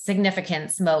was significant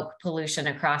smoke pollution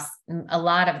across a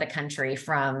lot of the country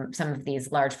from some of these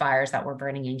large fires that were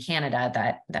burning in Canada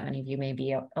that many of you may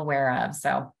be aware of.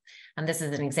 So this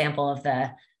is an example of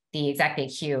the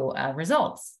ExactAQ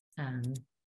results.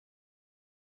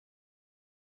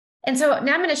 And so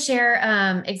now I'm going to share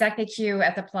ExactAQ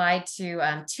as applied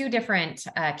to 2 different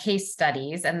case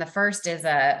studies. And the first is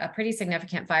a pretty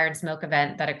significant fire and smoke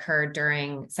event that occurred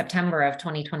during September of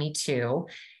 2022.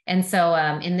 And so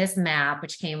in this map,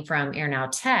 which came from AirNow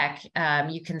Tech,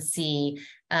 you can see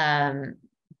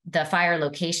the fire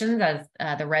locations as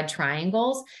the red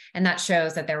triangles, and that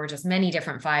shows that there were just many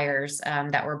different fires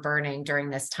that were burning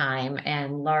during this time,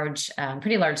 and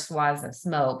pretty large swaths of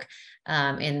smoke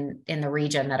in the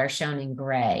region that are shown in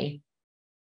gray.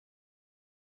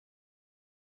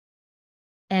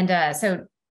 And so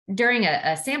during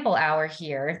a sample hour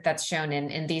here that's shown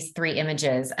in these three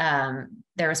images,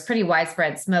 there was pretty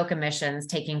widespread smoke emissions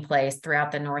taking place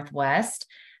throughout the Northwest.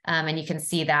 And you can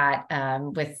see that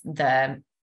with the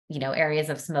areas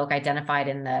of smoke identified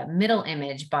in the middle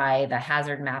image by the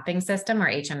hazard mapping system, or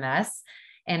HMS.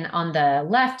 And on the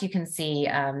left, you can see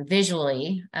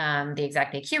visually the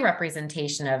exact AQ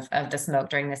representation of the smoke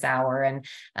during this hour, and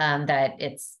that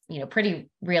it's pretty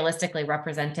realistically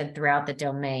represented throughout the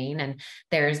domain. And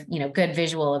there's good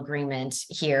visual agreement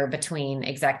here between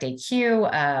exact AQ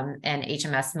and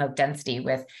HMS smoke density,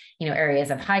 with areas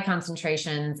of high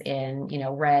concentrations in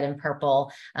red and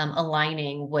purple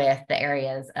aligning with the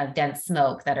areas of dense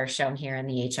smoke that are shown here in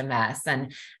the HMS.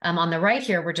 And on the right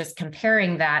here, we're just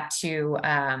comparing that to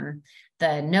the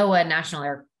NOAA National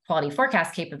Air Quality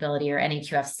Forecast Capability, or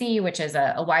NAQFC, which is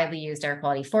a widely used air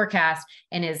quality forecast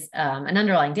and is an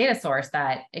underlying data source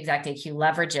that ExactAQ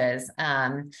leverages.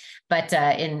 But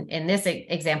in this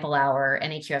example hour,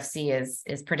 NAQFC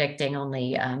is predicting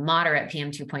only moderate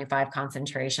PM2.5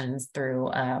 concentrations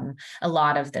through a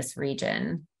lot of this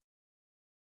region.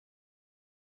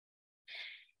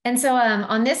 And so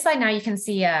on this slide now, you can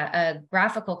see a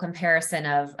graphical comparison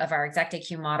of our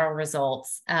ExactAQ model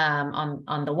results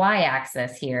on the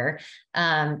y-axis here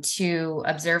to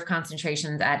observe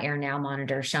concentrations at AirNow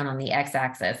monitors shown on the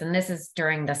x-axis. And this is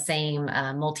during the same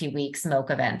multi-week smoke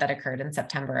event that occurred in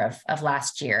September of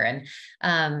last year.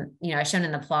 And, as shown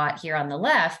in the plot here on the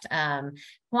left,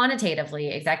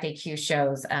 quantitatively, ExactAQ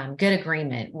shows good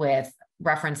agreement with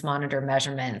reference monitor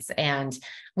measurements, and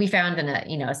we found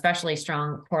especially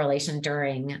strong correlation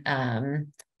during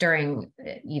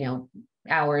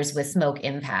hours with smoke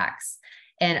impacts.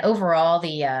 And overall,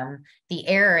 the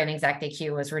error in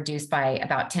ExactAQ was reduced by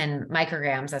about 10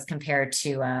 micrograms as compared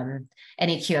to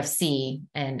NAQFC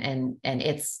and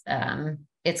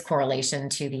its correlation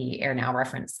to the AirNow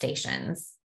reference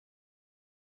stations.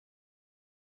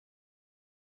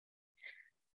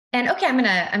 And okay, I'm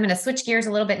gonna switch gears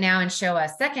a little bit now and show a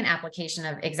second application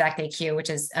of ExactAQ, which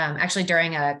is actually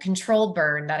during a controlled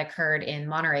burn that occurred in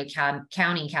Monterey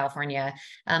County, California,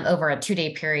 over a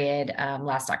 2-day period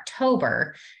last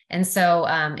October. And so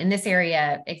in this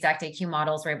area, ExactAQ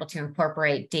models were able to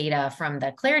incorporate data from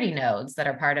the Clarity nodes that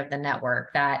are part of the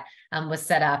network that was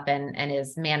set up and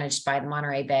is managed by the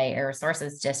Monterey Bay Air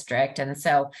Resources District. And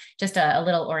so just a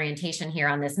little orientation here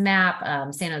on this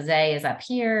map. San Jose is up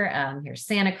here. Here's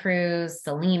Santa Cruz,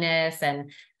 Salinas, and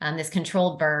this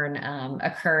controlled burn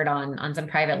occurred on some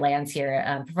private lands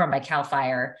here performed by CAL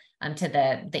FIRE to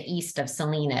the east of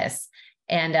Salinas.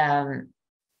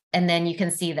 And then you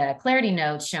can see the Clarity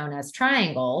nodes shown as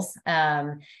triangles,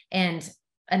 and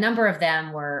a number of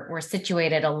them were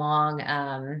situated along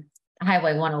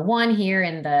Highway 101 here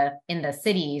in the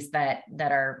cities that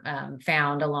are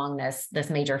found along this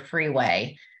major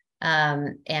freeway,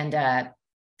 and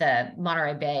the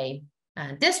Monterey Bay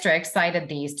district cited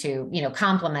these to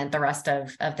complement the rest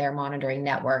of their monitoring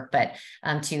network, but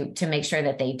to make sure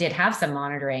that they did have some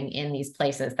monitoring in these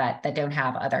places that don't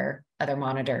have other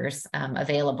monitors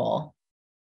available.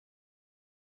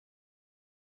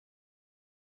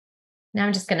 Now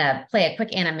I'm just going to play a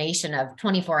quick animation of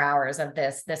 24 hours of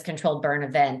this controlled burn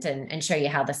event and show you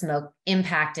how the smoke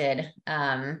impacted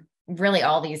really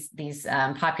all these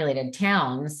populated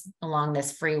towns along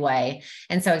this freeway.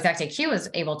 And so ExactAQ was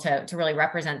able to really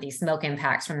represent these smoke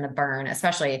impacts from the burn,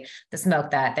 especially the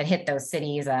smoke that hit those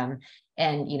cities and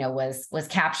was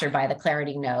captured by the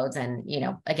Clarity nodes. And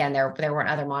again, there weren't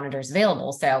other monitors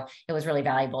available, so it was really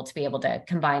valuable to be able to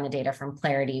combine the data from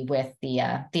Clarity with the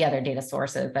other data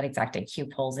sources that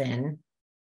ExactAQ pulls in.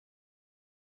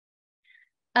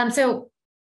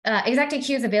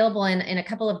 ExactAQ is available in a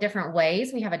couple of different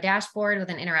ways. We have a dashboard with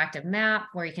an interactive map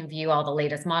where you can view all the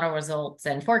latest model results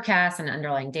and forecasts and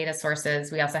underlying data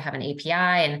sources. We also have an API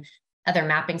and other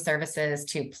mapping services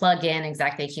to plug in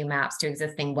ExactAQ maps to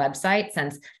existing websites,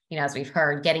 since, as we've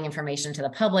heard, getting information to the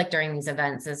public during these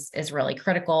events is really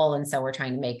critical. And so we're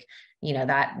trying to make,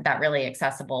 that really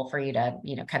accessible for you to,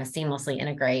 kind of seamlessly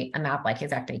integrate a map like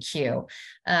ExactAQ.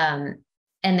 And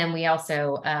then we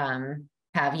also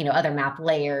have, other map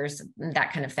layers,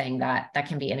 that kind of thing that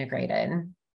can be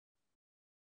integrated.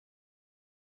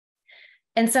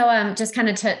 And so just kind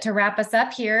of to wrap us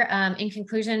up here, in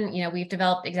conclusion, we've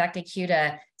developed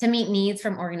ExactAQ to meet needs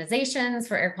from organizations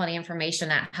for air quality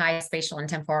information at high spatial and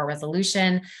temporal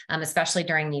resolution, especially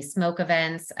during these smoke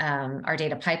events. Our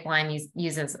data pipeline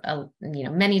uses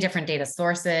many different data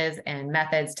sources and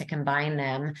methods to combine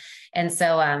them. And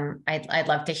so I'd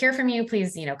love to hear from you.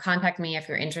 Please, contact me if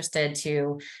you're interested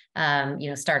to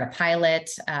start a pilot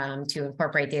to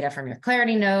incorporate data from your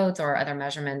Clarity nodes or other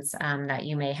measurements that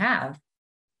you may have.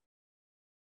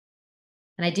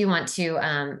 And I do want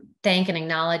to thank and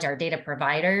acknowledge our data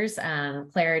providers,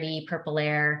 Clarity, Purple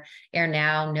Air,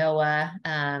 AirNow,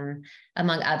 NOAA,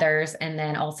 among others, and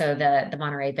then also the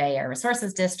Monterey Bay Air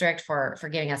Resources District for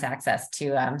giving us access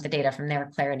to the data from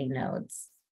their Clarity nodes.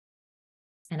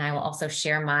 And I will also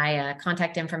share my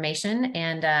contact information,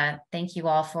 and thank you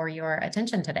all for your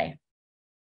attention today.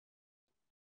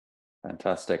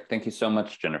 Fantastic. Thank you so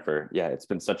much, Jennifer. Yeah, it's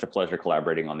been such a pleasure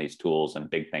collaborating on these tools,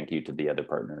 and big thank you to the other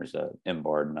partners,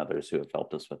 MBARD and others who have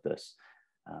helped us with this.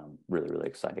 Really, really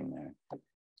exciting there.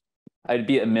 I'd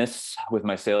be amiss with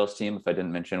my sales team if I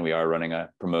didn't mention we are running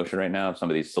a promotion right now of some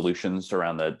of these solutions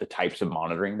around the types of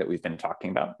monitoring that we've been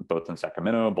talking about, both in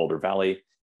Sacramento, Boulder Valley.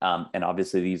 And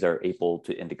obviously these are able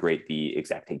to integrate the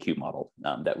ExactAQ model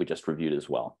that we just reviewed as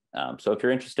well. So if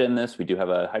you're interested in this, we do have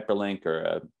a hyperlink or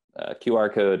a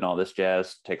QR code and all this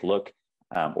jazz. Take a look,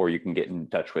 or you can get in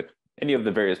touch with any of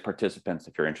the various participants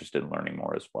if you're interested in learning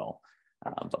more as well.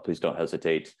 But please don't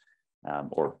hesitate,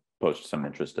 or post some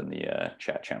interest in the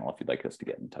chat channel if you'd like us to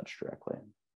get in touch directly.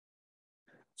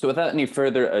 So without any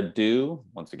further ado,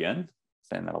 once again,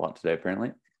 saying that a lot today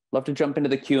apparently, love to jump into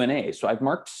the Q&A. So I've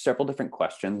marked several different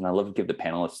questions, and I love to give the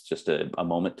panelists just a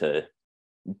moment to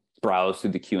browse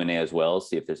through the Q&A as well,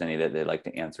 see if there's any that they'd like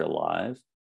to answer live.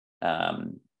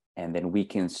 And then we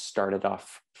can start it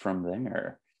off from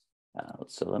there.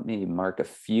 So let me mark a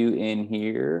few in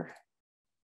here.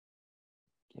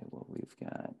 Get what we've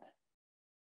got.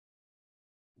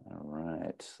 All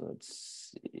right, so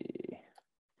let's see.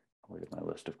 Where did my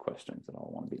list of questions that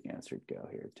all want to be answered go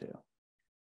here too?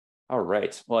 All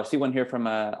right, well, I see one here from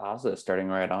Asa starting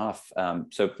right off.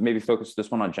 So maybe focus this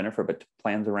one on Jennifer, but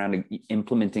plans around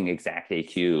implementing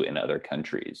ExactAQ in other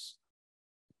countries.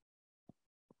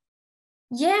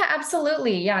 Yeah,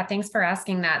 absolutely. Yeah, thanks for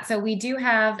asking that. So we do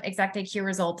have ExactAQ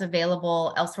results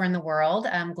available elsewhere in the world,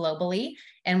 globally,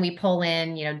 and we pull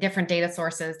in, different data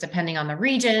sources depending on the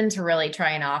region to really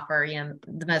try and offer,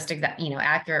 the most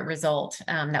accurate result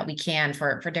that we can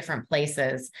for different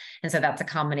places. And so that's a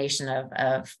combination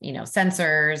of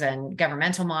sensors and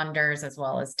governmental monitors, as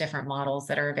well as different models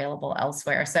that are available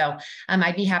elsewhere. So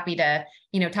I'd be happy to,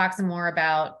 talk some more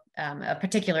about a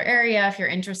particular area if you're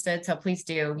interested. So please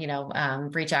do,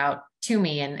 reach out to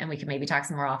me and we can maybe talk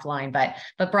some more offline.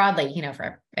 But broadly,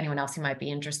 for anyone else who might be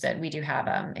interested, we do have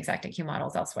ExactAQ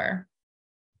models elsewhere.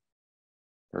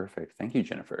 Perfect. Thank you,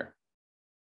 Jennifer.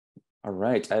 All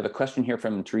right. I have a question here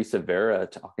from Teresa Vera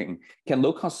talking, can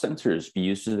low-cost sensors be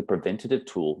used as a preventative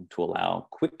tool to allow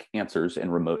quick answers in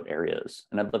remote areas?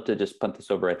 And I'd love to just punt this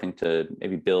over, I think, to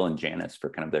maybe Bill and Janice for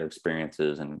kind of their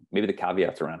experiences and maybe the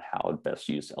caveats around how to best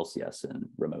use LCS in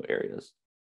remote areas.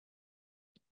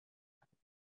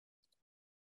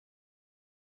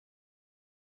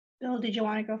 Bill, did you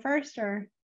want to go first or?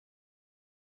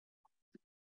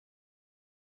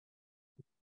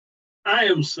 I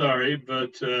am sorry,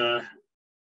 but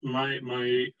my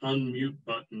unmute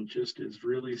button just is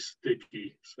really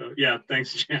sticky. So yeah,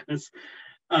 thanks, Janice.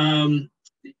 I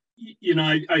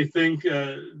think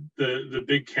the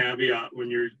big caveat when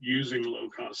you're using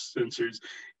low-cost sensors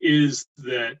is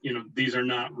that these are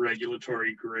not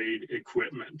regulatory grade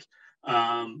equipment,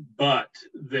 but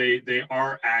they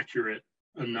are accurate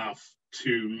enough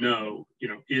to know,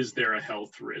 is there a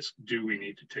health risk? Do we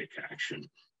need to take action?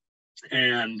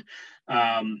 And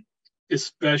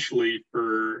especially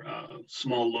for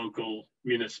small local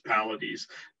municipalities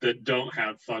that don't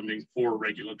have funding for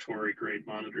regulatory grade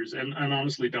monitors and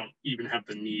honestly don't even have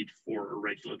the need for a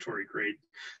regulatory grade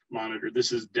monitor.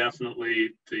 This is definitely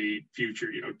the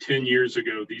future. 10 years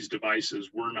ago, these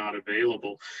devices were not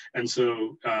available. And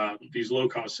so these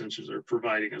low-cost sensors are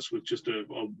providing us with just a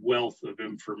wealth of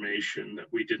information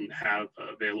that we didn't have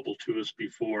available to us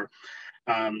before.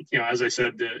 As I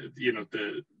said,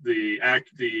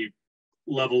 the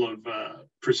level of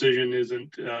precision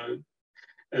isn't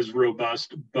as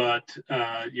robust, but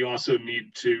you also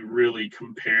need to really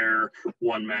compare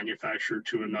one manufacturer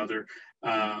to another.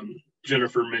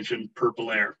 Jennifer mentioned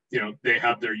Purple Air. They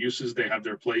have their uses, they have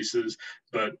their places,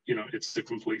 but it's a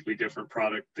completely different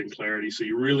product than Clarity. So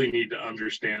you really need to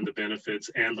understand the benefits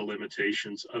and the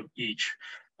limitations of each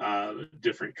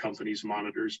different companies'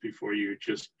 monitors before you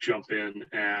just jump in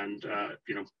and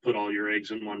put all your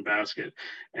eggs in one basket.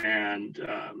 And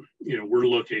we're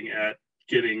looking at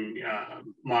getting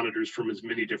monitors from as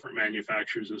many different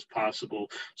manufacturers as possible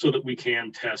so that we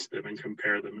can test them and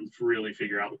compare them and really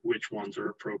figure out which ones are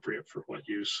appropriate for what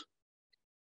use.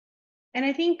 And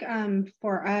I think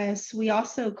for us, we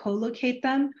also co-locate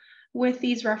them with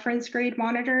these reference grade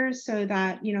monitors so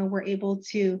that, we're able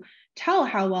to tell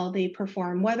how well they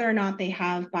perform, whether or not they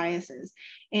have biases.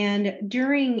 And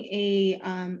during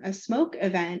a smoke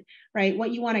event, right,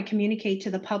 what you want to communicate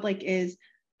to the public is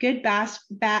good,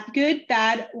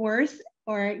 bad, worse,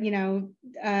 or,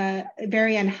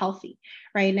 very unhealthy,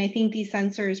 right? And I think these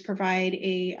sensors provide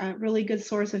a really good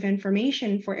source of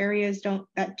information for areas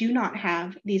that do not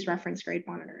have these reference grade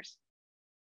monitors.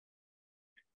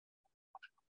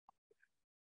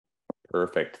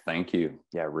 Perfect. Thank you.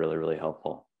 Yeah, really, really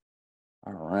helpful.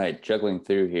 All right, juggling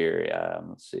through here.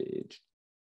 Let's see.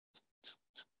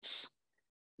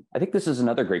 I think this is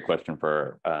another great question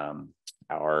for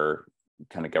our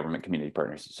kind of government community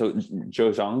partners. So Joe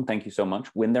Zhang, thank you so much.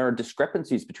 When there are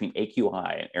discrepancies between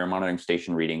AQI, air monitoring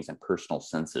station readings, and personal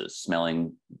senses,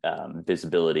 smelling,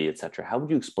 visibility, et cetera, how would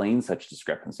you explain such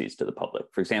discrepancies to the public?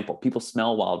 For example, people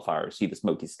smell wildfires, see the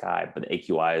smoky sky, but the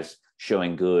AQI is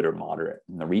showing good or moderate,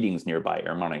 and the readings nearby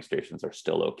air monitoring stations are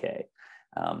still okay.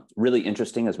 Really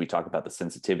interesting as we talk about the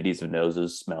sensitivities of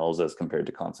noses, smells as compared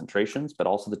to concentrations, but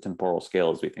also the temporal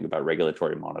scale as we think about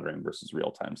regulatory monitoring versus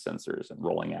real-time sensors and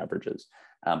rolling averages.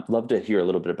 Love to hear a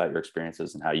little bit about your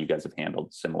experiences and how you guys have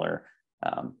handled similar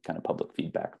kind of public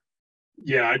feedback.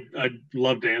 Yeah, I'd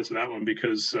love to answer that one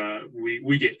because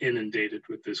we get inundated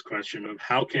with this question of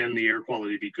how can the air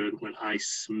quality be good when I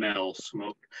smell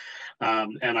smoke?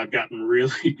 And I've gotten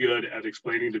really good at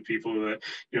explaining to people that,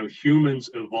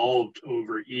 humans evolved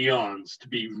over eons to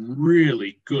be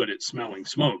really good at smelling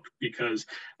smoke because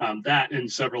that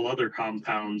and several other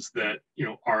compounds that,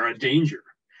 are a danger.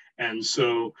 And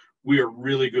so we are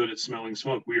really good at smelling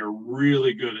smoke. We are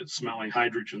really good at smelling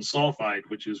hydrogen sulfide,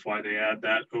 which is why they add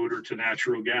that odor to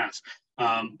natural gas.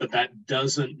 But that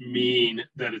doesn't mean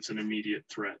that it's an immediate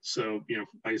threat. So,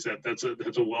 like I said, that's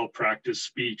a well-practiced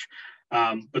speech.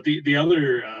 But the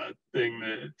other thing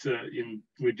that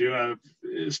we do have,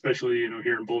 especially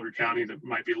here in Boulder County, that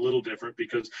might be a little different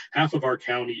because half of our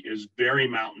county is very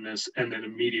mountainous and then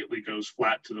immediately goes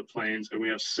flat to the plains, and we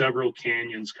have several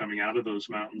canyons coming out of those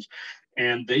mountains,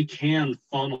 and they can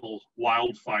funnel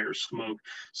wildfire smoke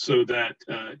so that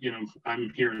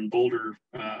I'm here in Boulder,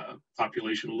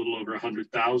 population a little over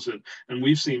 100,000, and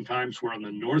we've seen times where on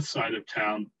the north side of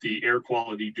town the air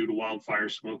quality due to wildfire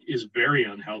smoke is very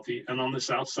unhealthy, and on the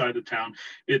south side of town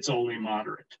it's only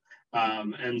moderate.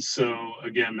 And so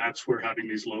again, that's where having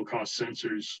these low-cost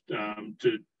sensors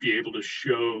to be able to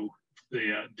show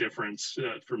the difference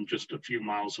from just a few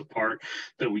miles apart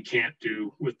that we can't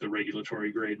do with the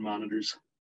regulatory grade monitors.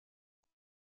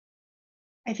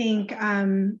 I think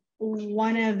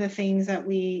one of the things that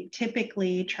we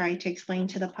typically try to explain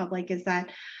to the public is that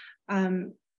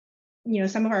some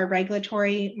of our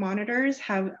regulatory monitors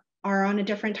are on a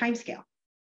different time scale,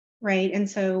 right? And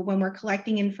so when we're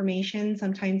collecting information,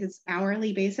 sometimes it's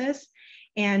hourly basis,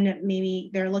 and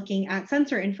maybe they're looking at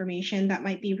sensor information that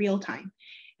might be real time.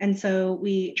 And so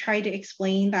we try to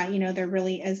explain that, there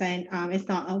really isn't, it's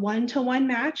not a one-to-one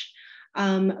match,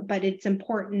 but it's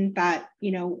important that,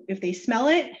 if they smell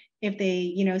it, if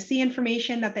they, see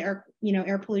information that the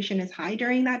air pollution is high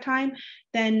during that time,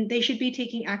 then they should be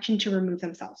taking action to remove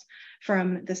themselves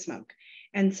from the smoke.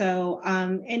 And so,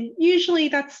 and usually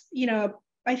that's,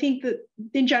 I think that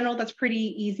in general, that's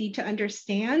pretty easy to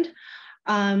understand.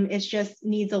 It just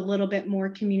needs a little bit more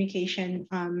communication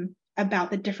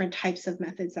about the different types of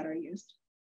methods that are used.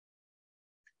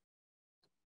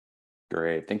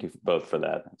 Great, thank you both for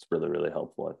that. That's really, really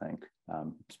helpful, I think,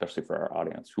 especially for our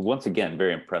audience, who once again,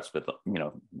 very impressed with,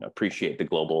 appreciate the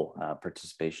global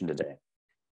participation today.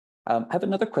 I have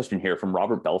another question here from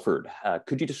Robert Belford.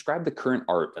 Could you describe the current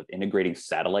art of integrating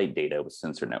satellite data with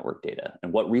sensor network data,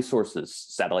 and what resources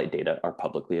satellite data are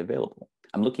publicly available?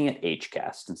 I'm looking at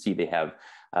HCAST and see they have,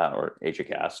 or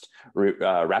HCAST,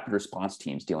 rapid response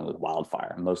teams dealing with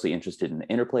wildfire. I'm mostly interested in the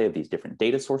interplay of these different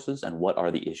data sources and what are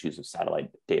the issues of satellite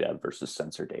data versus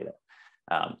sensor data.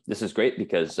 This is great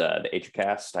because the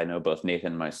HCAST, I know both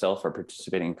Nathan and myself are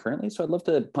participating currently, so I'd love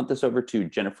to punt this over to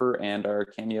Jennifer and our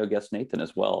cameo guest Nathan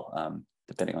as well,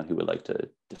 depending on who would like to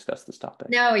discuss this topic.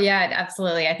 No, yeah,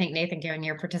 absolutely. I think Nathan, given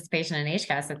your participation in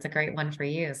HCAST, that's a great one for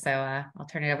you. So I'll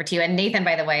turn it over to you. And Nathan,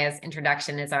 by the way, as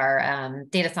introduction, is our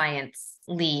data science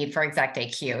lead for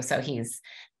ExactAQ. So he's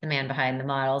the man behind the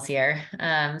models here.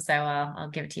 So I'll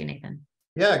give it to you, Nathan.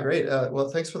 Yeah, great. Well,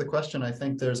 thanks for the question. I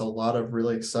think there's a lot of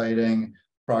really exciting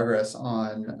progress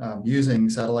on using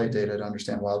satellite data to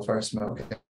understand wildfire smoke.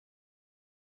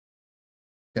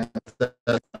 And that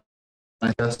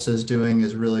my guest is doing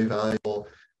is really valuable.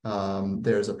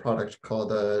 There's a product called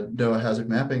the NOAA Hazard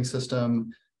Mapping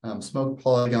System, smoke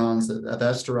polygons,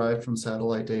 that's derived from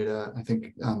satellite data. I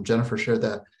think Jennifer shared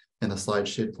that in the slide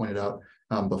she had pointed out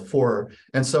before.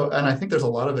 And I think there's a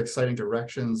lot of exciting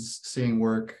directions seeing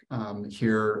work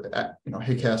here.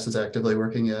 HACAS is actively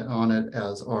working on it,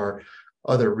 as are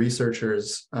other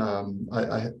researchers. I'm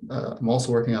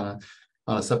also working on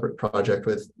a separate project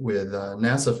with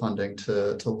NASA funding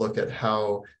to look at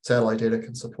how satellite data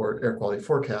can support air quality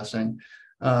forecasting.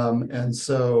 There's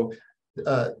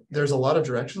a lot of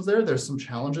directions there. There's some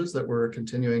challenges that we're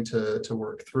continuing to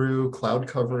work through. Cloud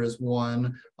cover is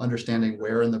one, understanding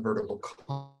where in the vertical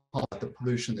column the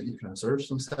pollution that you can observe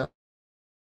from satellite.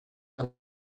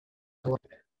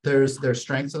 There's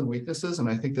strengths and weaknesses, and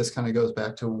I think this kind of goes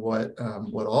back to what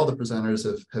all the presenters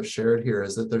have shared here,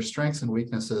 is that there's strengths and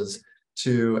weaknesses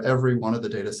to every one of the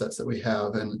data sets that we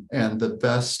have, and the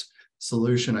best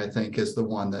solution, I think, is the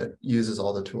one that uses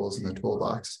all the tools in the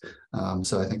toolbox.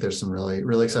 So I think there's some really,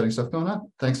 really exciting stuff going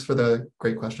on. Thanks for the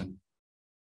great question.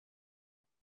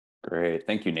 Great,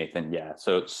 thank you, Nathan. Yeah,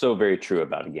 so very true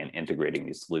about, again, integrating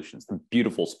these solutions. The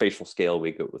beautiful spatial scale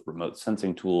we get with remote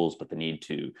sensing tools, but the need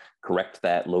to correct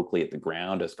that locally at the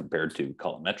ground as compared to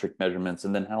colorimetric measurements,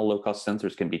 and then how low-cost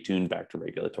sensors can be tuned back to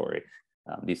regulatory.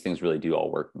 These things really do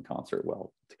all work in concert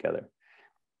well together.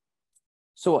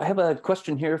 So I have a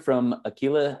question here from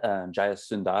Akila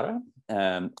Jayasundara.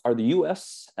 Are the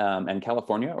US and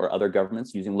California or other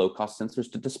governments using low-cost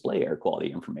sensors to display air quality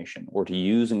information or to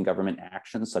use in government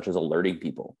actions such as alerting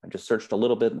people? I just searched a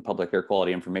little bit in the public air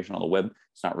quality information on the web.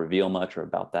 It's not reveal much or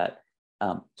about that.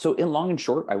 So in long and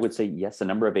short, I would say yes, a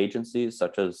number of agencies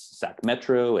such as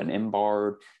Sacramento and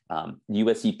MBARD. The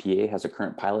US EPA has a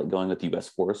current pilot going with the US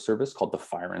Forest Service called the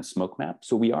Fire and Smoke Map.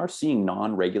 So we are seeing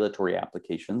non-regulatory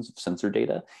applications of sensor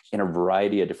data in a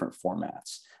variety of different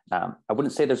formats. I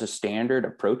wouldn't say there's a standard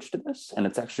approach to this, and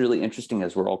it's actually really interesting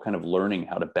as we're all kind of learning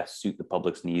how to best suit the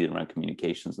public's need around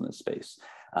communications in this space.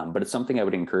 But it's something I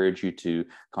would encourage you to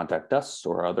contact us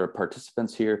or other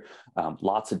participants here.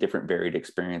 Lots of different varied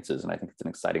experiences, and I think it's an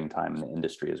exciting time in the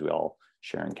industry as we all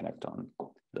share and connect on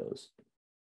those.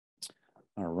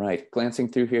 All right, glancing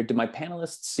through here, do my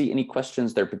panelists see any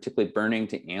questions they're particularly burning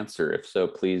to answer? If so,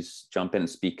 please jump in and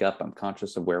speak up. I'm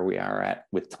conscious of where we are at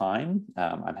with time.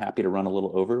 I'm happy to run a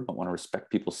little over, but want to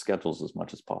respect people's schedules as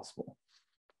much as possible.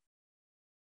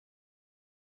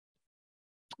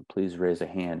 Please raise a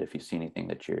hand if you see anything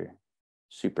that you're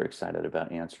super excited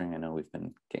about answering. I know we've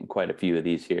been getting quite a few of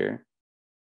these here.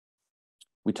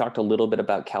 We talked a little bit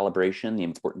about calibration, the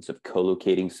importance of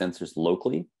co-locating sensors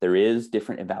locally. There is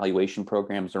different evaluation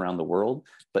programs around the world,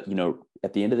 but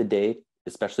at the end of the day,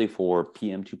 especially for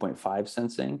PM 2.5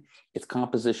 sensing, it's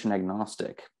composition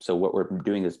agnostic. So what we're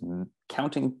doing is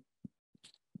counting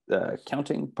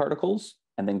particles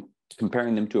and then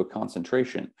comparing them to a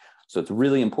concentration. So it's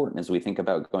really important as we think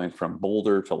about going from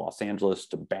Boulder to Los Angeles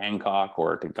to Bangkok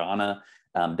or to Ghana,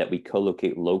 that we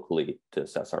co-locate locally to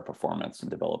assess our performance and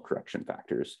develop correction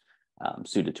factors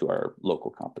suited to our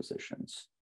local compositions.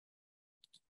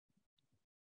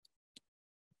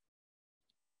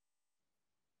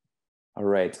 All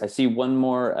right, I see one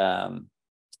more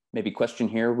maybe question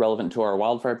here relevant to our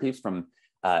wildfire piece from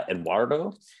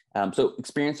Eduardo. So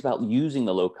experience about using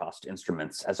the low-cost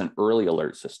instruments as an early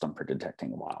alert system for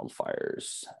detecting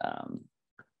wildfires.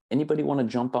 Anybody want to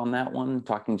jump on that one,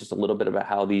 talking just a little bit about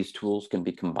how these tools can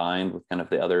be combined with kind of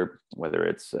the other, whether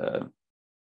it's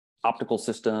optical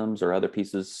systems or other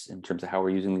pieces in terms of how we're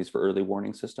using these for early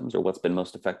warning systems, or what's been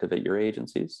most effective at your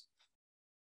agencies?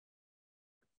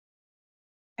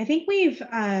 I think we've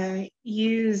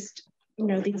used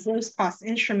these low-cost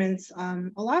instruments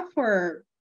a lot for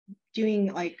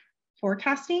doing like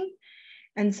forecasting.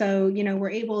 And so, we're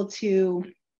able to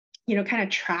kind of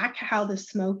track how the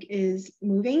smoke is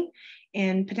moving,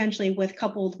 and potentially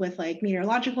coupled with like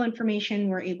meteorological information,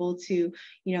 we're able to,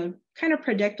 kind of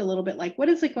predict a little bit like, what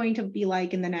is it going to be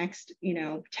like in the next,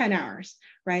 10 hours,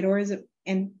 right? Or is it,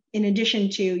 and in addition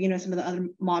to, some of the other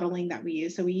modeling that we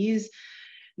use. So we use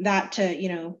that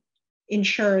to,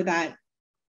 ensure that,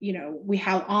 we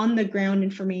have on the ground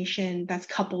information that's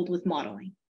coupled with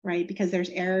modeling, right? Because there's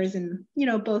errors in,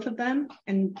 both of them.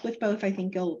 And with both, I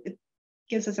think it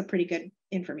gives us a pretty good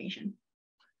information.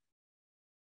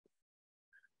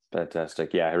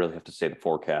 Fantastic. Yeah, I really have to say the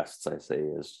forecasts, I say,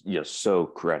 is so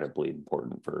incredibly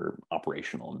important for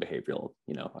operational and behavioral.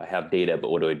 I have data, but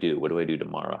what do I do? What do I do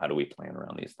tomorrow? How do we plan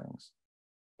around these things?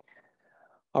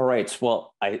 All right.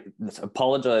 Well, I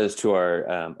apologize to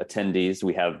our attendees.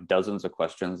 We have dozens of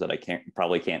questions that I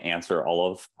probably can't answer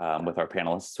all of with our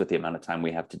panelists with the amount of time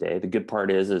we have today. The good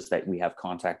part is that we have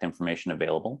contact information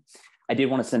available. I did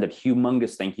want to send a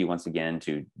humongous thank you once again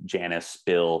to Janice,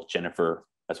 Bill, Jennifer,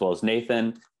 as well as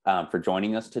Nathan for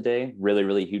joining us today. Really,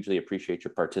 really hugely appreciate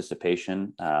your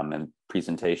participation and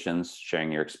presentations,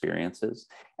 sharing your experiences.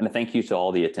 And a thank you to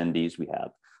all the attendees we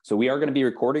have. So we are going to be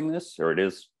recording this, or it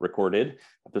is recorded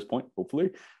at this point, hopefully,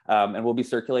 and we'll be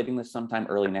circulating this sometime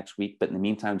early next week. But in the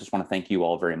meantime, just want to thank you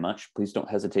all very much. Please don't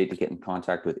hesitate to get in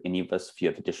contact with any of us if you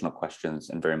have additional questions,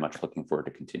 and very much looking forward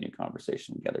to continue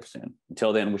conversation together soon.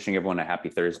 Until then, wishing everyone a happy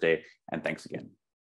Thursday, and thanks again.